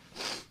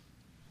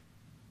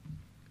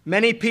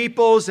 Many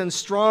peoples and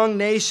strong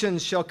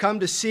nations shall come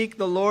to seek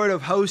the Lord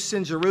of hosts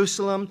in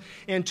Jerusalem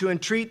and to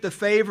entreat the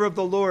favor of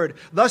the Lord.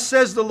 Thus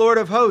says the Lord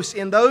of hosts,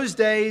 in those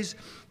days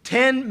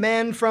 10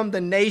 men from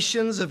the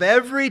nations of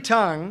every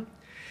tongue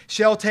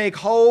shall take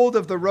hold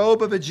of the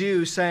robe of a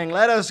Jew, saying,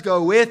 let us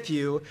go with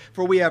you,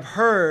 for we have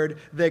heard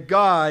that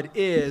God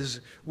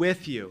is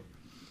with you.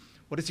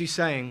 What is he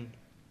saying?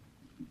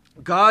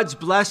 God's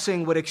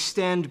blessing would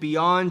extend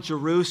beyond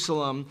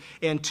Jerusalem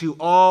and to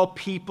all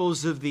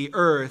peoples of the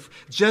earth,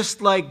 just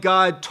like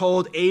God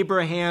told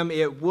Abraham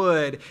it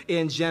would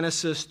in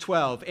Genesis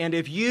 12. And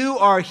if you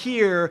are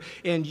here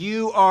and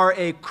you are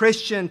a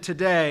Christian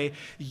today,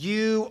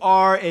 you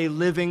are a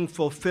living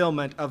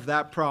fulfillment of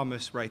that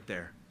promise right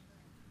there.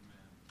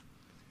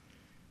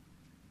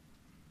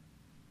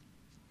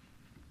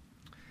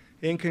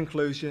 In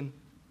conclusion,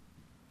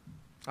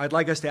 I'd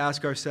like us to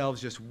ask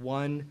ourselves just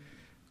one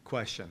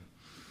question.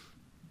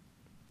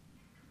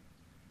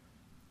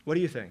 What do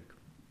you think?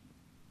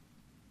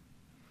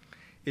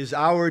 Is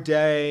our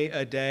day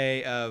a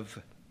day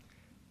of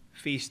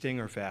feasting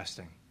or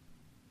fasting?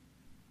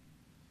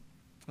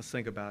 Let's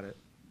think about it.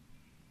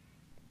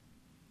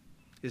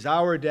 Is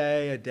our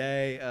day a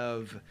day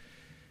of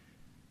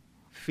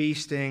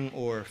feasting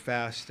or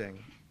fasting?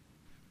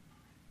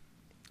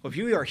 Well, if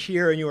you are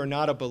here and you are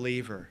not a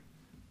believer,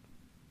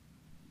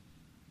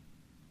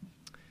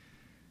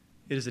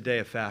 it is a day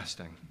of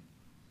fasting.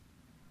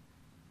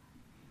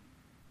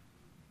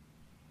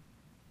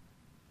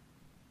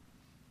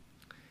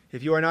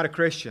 If you are not a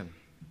Christian,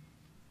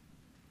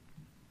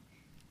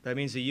 that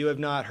means that you have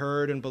not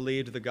heard and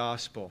believed the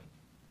gospel.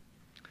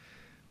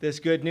 This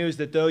good news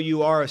that though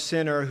you are a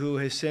sinner who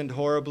has sinned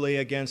horribly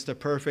against a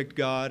perfect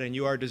God and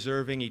you are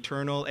deserving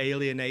eternal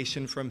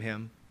alienation from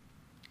Him,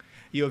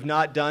 you have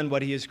not done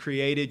what He has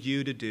created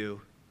you to do,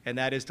 and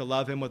that is to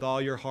love Him with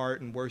all your heart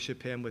and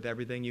worship Him with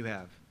everything you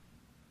have.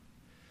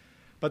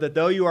 But that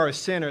though you are a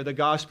sinner, the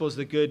gospel is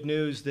the good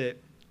news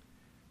that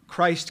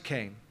Christ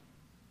came.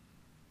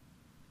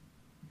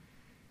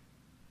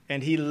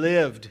 And He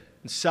lived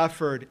and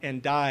suffered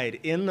and died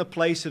in the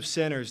place of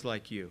sinners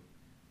like you,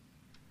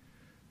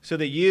 so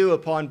that you,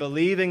 upon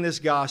believing this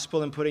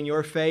gospel and putting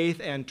your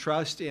faith and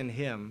trust in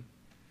him,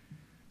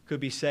 could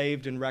be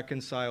saved and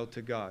reconciled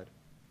to God.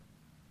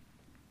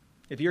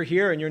 If you're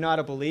here and you're not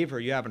a believer,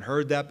 you haven't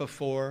heard that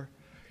before,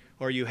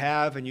 or you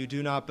have and you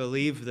do not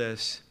believe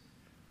this,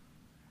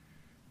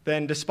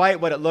 then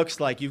despite what it looks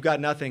like, you've got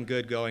nothing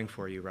good going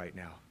for you right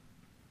now.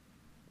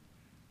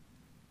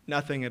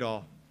 Nothing at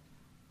all.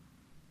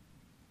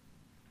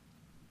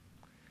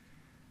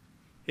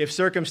 If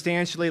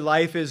circumstantially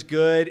life is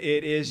good,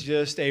 it is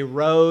just a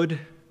road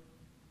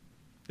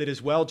that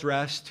is well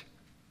dressed,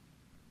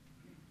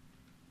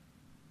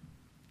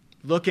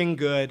 looking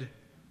good,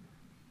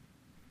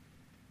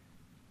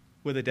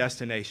 with a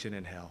destination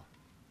in hell.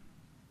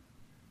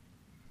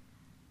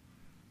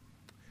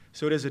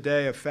 So it is a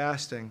day of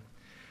fasting,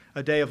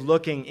 a day of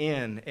looking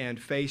in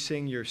and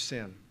facing your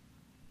sin,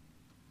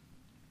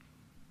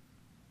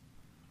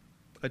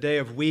 a day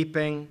of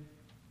weeping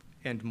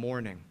and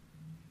mourning.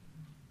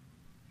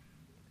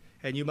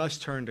 And you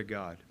must turn to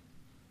God.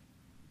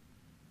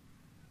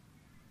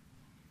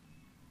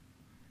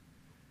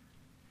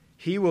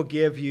 He will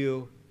give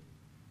you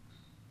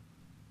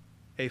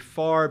a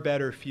far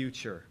better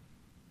future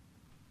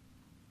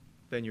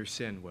than your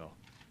sin will.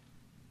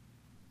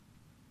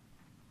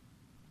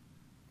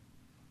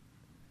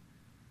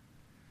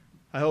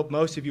 I hope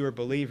most of you are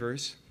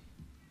believers.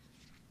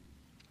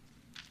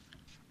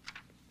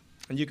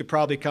 And you could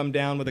probably come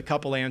down with a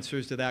couple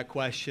answers to that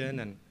question,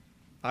 and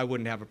I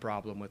wouldn't have a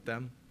problem with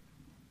them.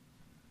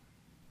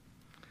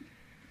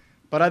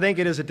 But I think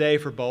it is a day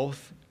for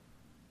both.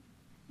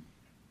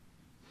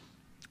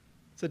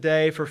 It's a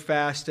day for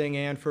fasting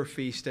and for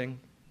feasting.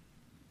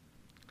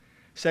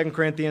 2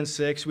 Corinthians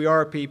 6, we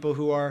are a people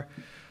who are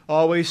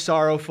always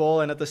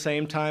sorrowful and at the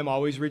same time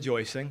always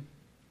rejoicing.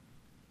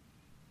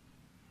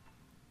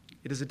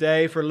 It is a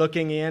day for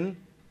looking in,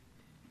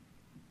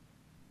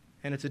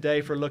 and it's a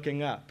day for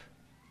looking up.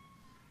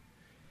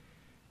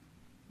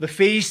 The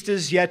feast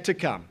is yet to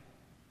come.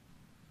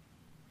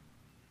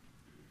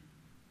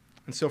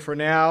 And so for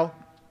now,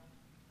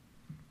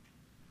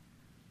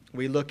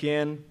 we look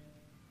in,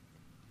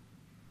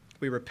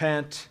 we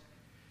repent,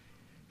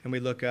 and we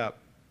look up.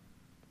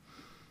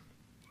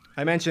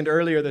 I mentioned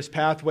earlier this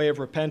pathway of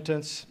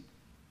repentance.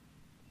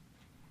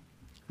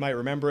 You might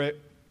remember it.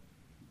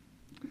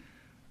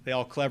 They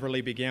all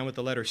cleverly began with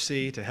the letter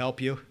C to help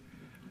you.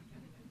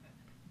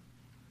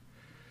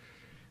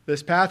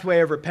 This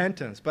pathway of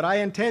repentance, but I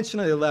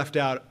intentionally left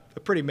out a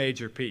pretty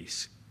major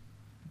piece.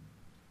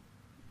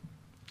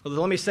 Well,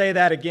 let me say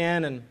that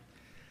again, and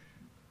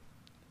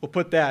we'll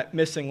put that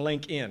missing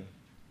link in.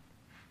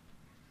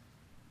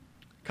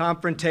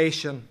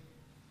 Confrontation.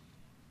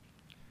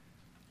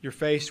 You're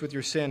faced with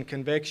your sin.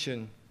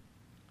 Conviction.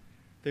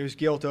 There's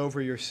guilt over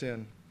your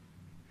sin.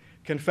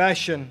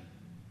 Confession.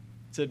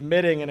 It's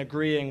admitting and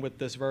agreeing with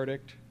this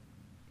verdict.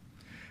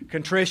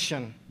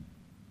 Contrition.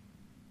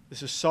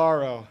 This is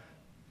sorrow.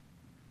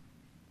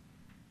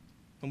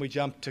 And we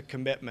jump to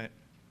commitment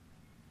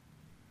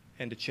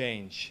and to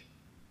change.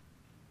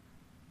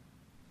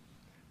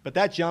 But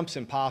that jump's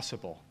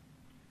impossible.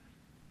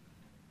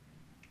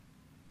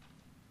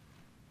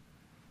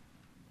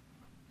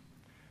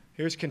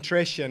 Here's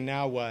contrition,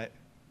 now what?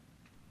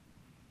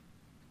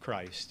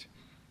 Christ.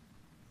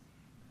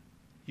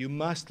 You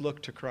must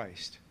look to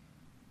Christ.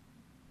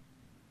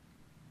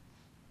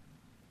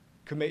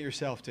 Commit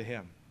yourself to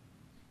him.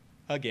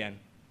 Again.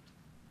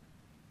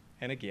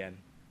 And again.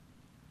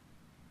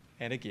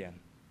 And again.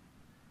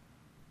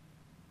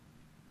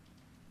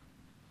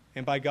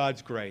 And by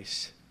God's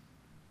grace,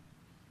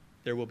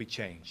 there will be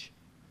change.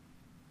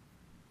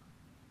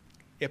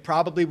 It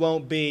probably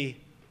won't be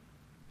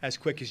as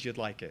quick as you'd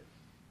like it.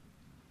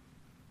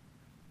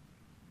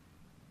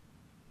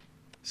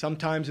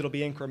 Sometimes it'll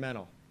be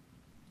incremental.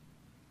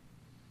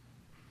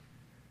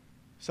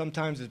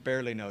 Sometimes it's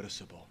barely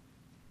noticeable.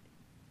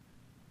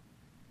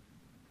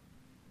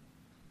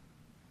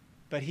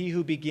 But he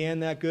who began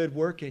that good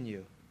work in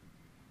you,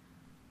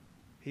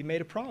 he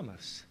made a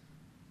promise.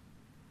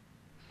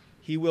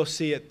 He will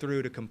see it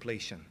through to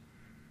completion.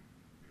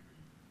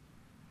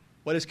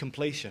 What is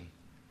completion?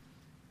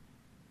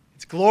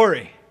 It's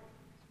glory.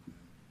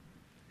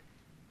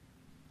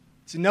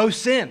 It's no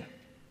sin.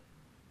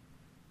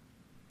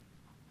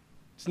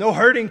 It's no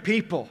hurting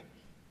people.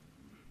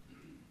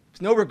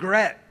 It's no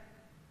regret.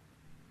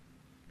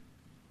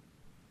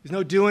 There's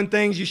no doing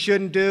things you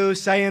shouldn't do,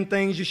 saying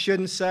things you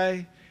shouldn't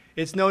say.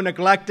 It's no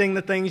neglecting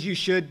the things you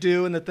should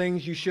do and the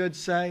things you should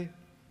say.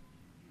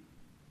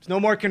 There's no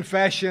more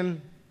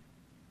confession.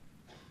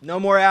 No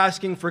more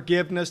asking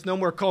forgiveness. No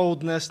more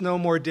coldness. No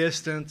more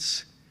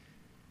distance.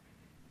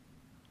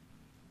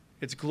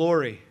 It's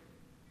glory.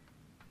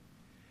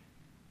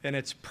 And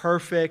it's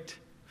perfect,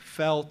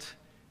 felt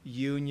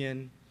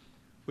union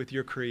with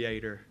your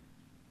Creator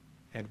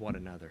and one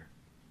another.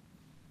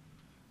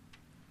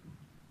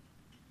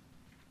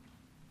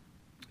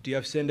 Do you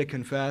have sin to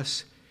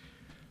confess?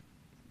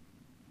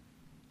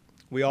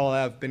 We all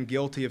have been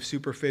guilty of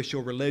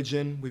superficial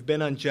religion. We've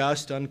been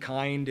unjust,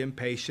 unkind,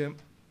 impatient.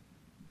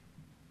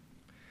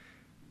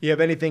 You have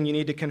anything you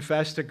need to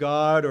confess to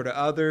God or to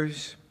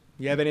others?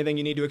 You have anything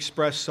you need to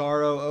express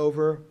sorrow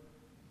over?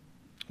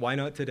 Why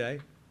not today?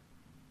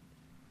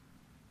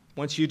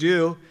 Once you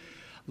do,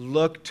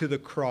 look to the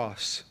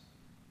cross.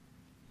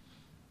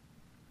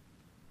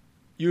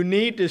 You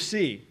need to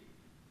see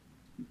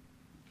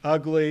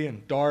ugly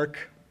and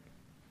dark,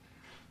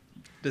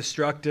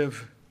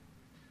 destructive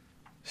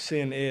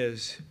sin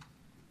is.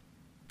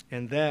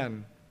 And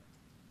then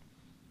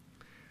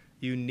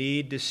you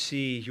need to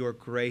see your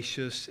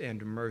gracious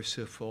and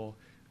merciful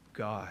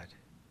God.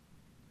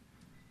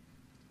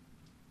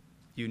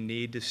 You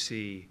need to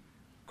see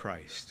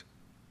Christ.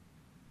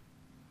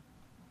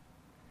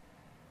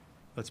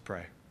 Let's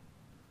pray.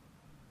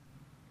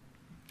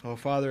 Oh,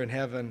 Father in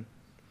heaven,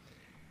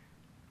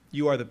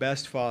 you are the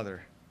best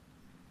Father.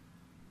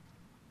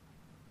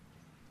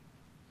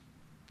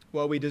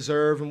 What we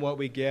deserve and what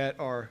we get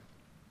are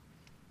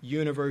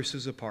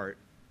universes apart.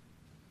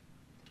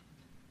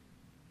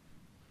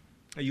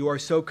 You are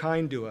so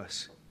kind to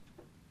us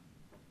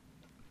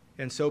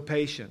and so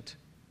patient.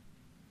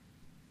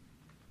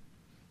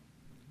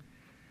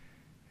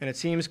 And it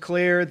seems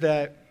clear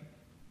that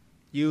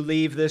you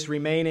leave this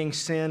remaining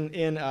sin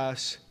in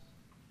us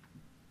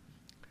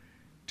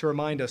to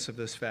remind us of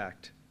this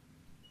fact.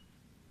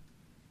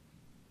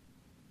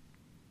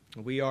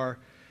 We are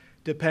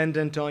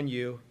dependent on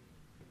you.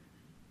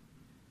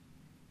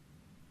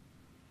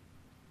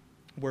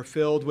 We're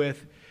filled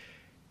with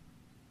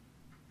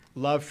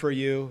love for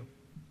you,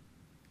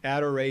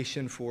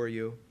 adoration for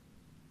you.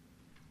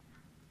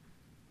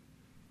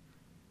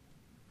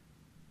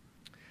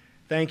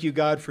 Thank you,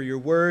 God, for your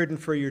word and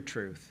for your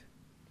truth.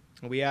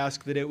 And we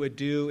ask that it would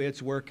do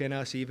its work in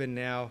us even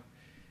now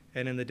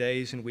and in the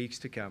days and weeks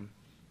to come.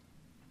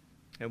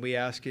 And we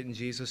ask it in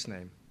Jesus'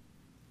 name.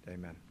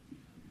 Amen.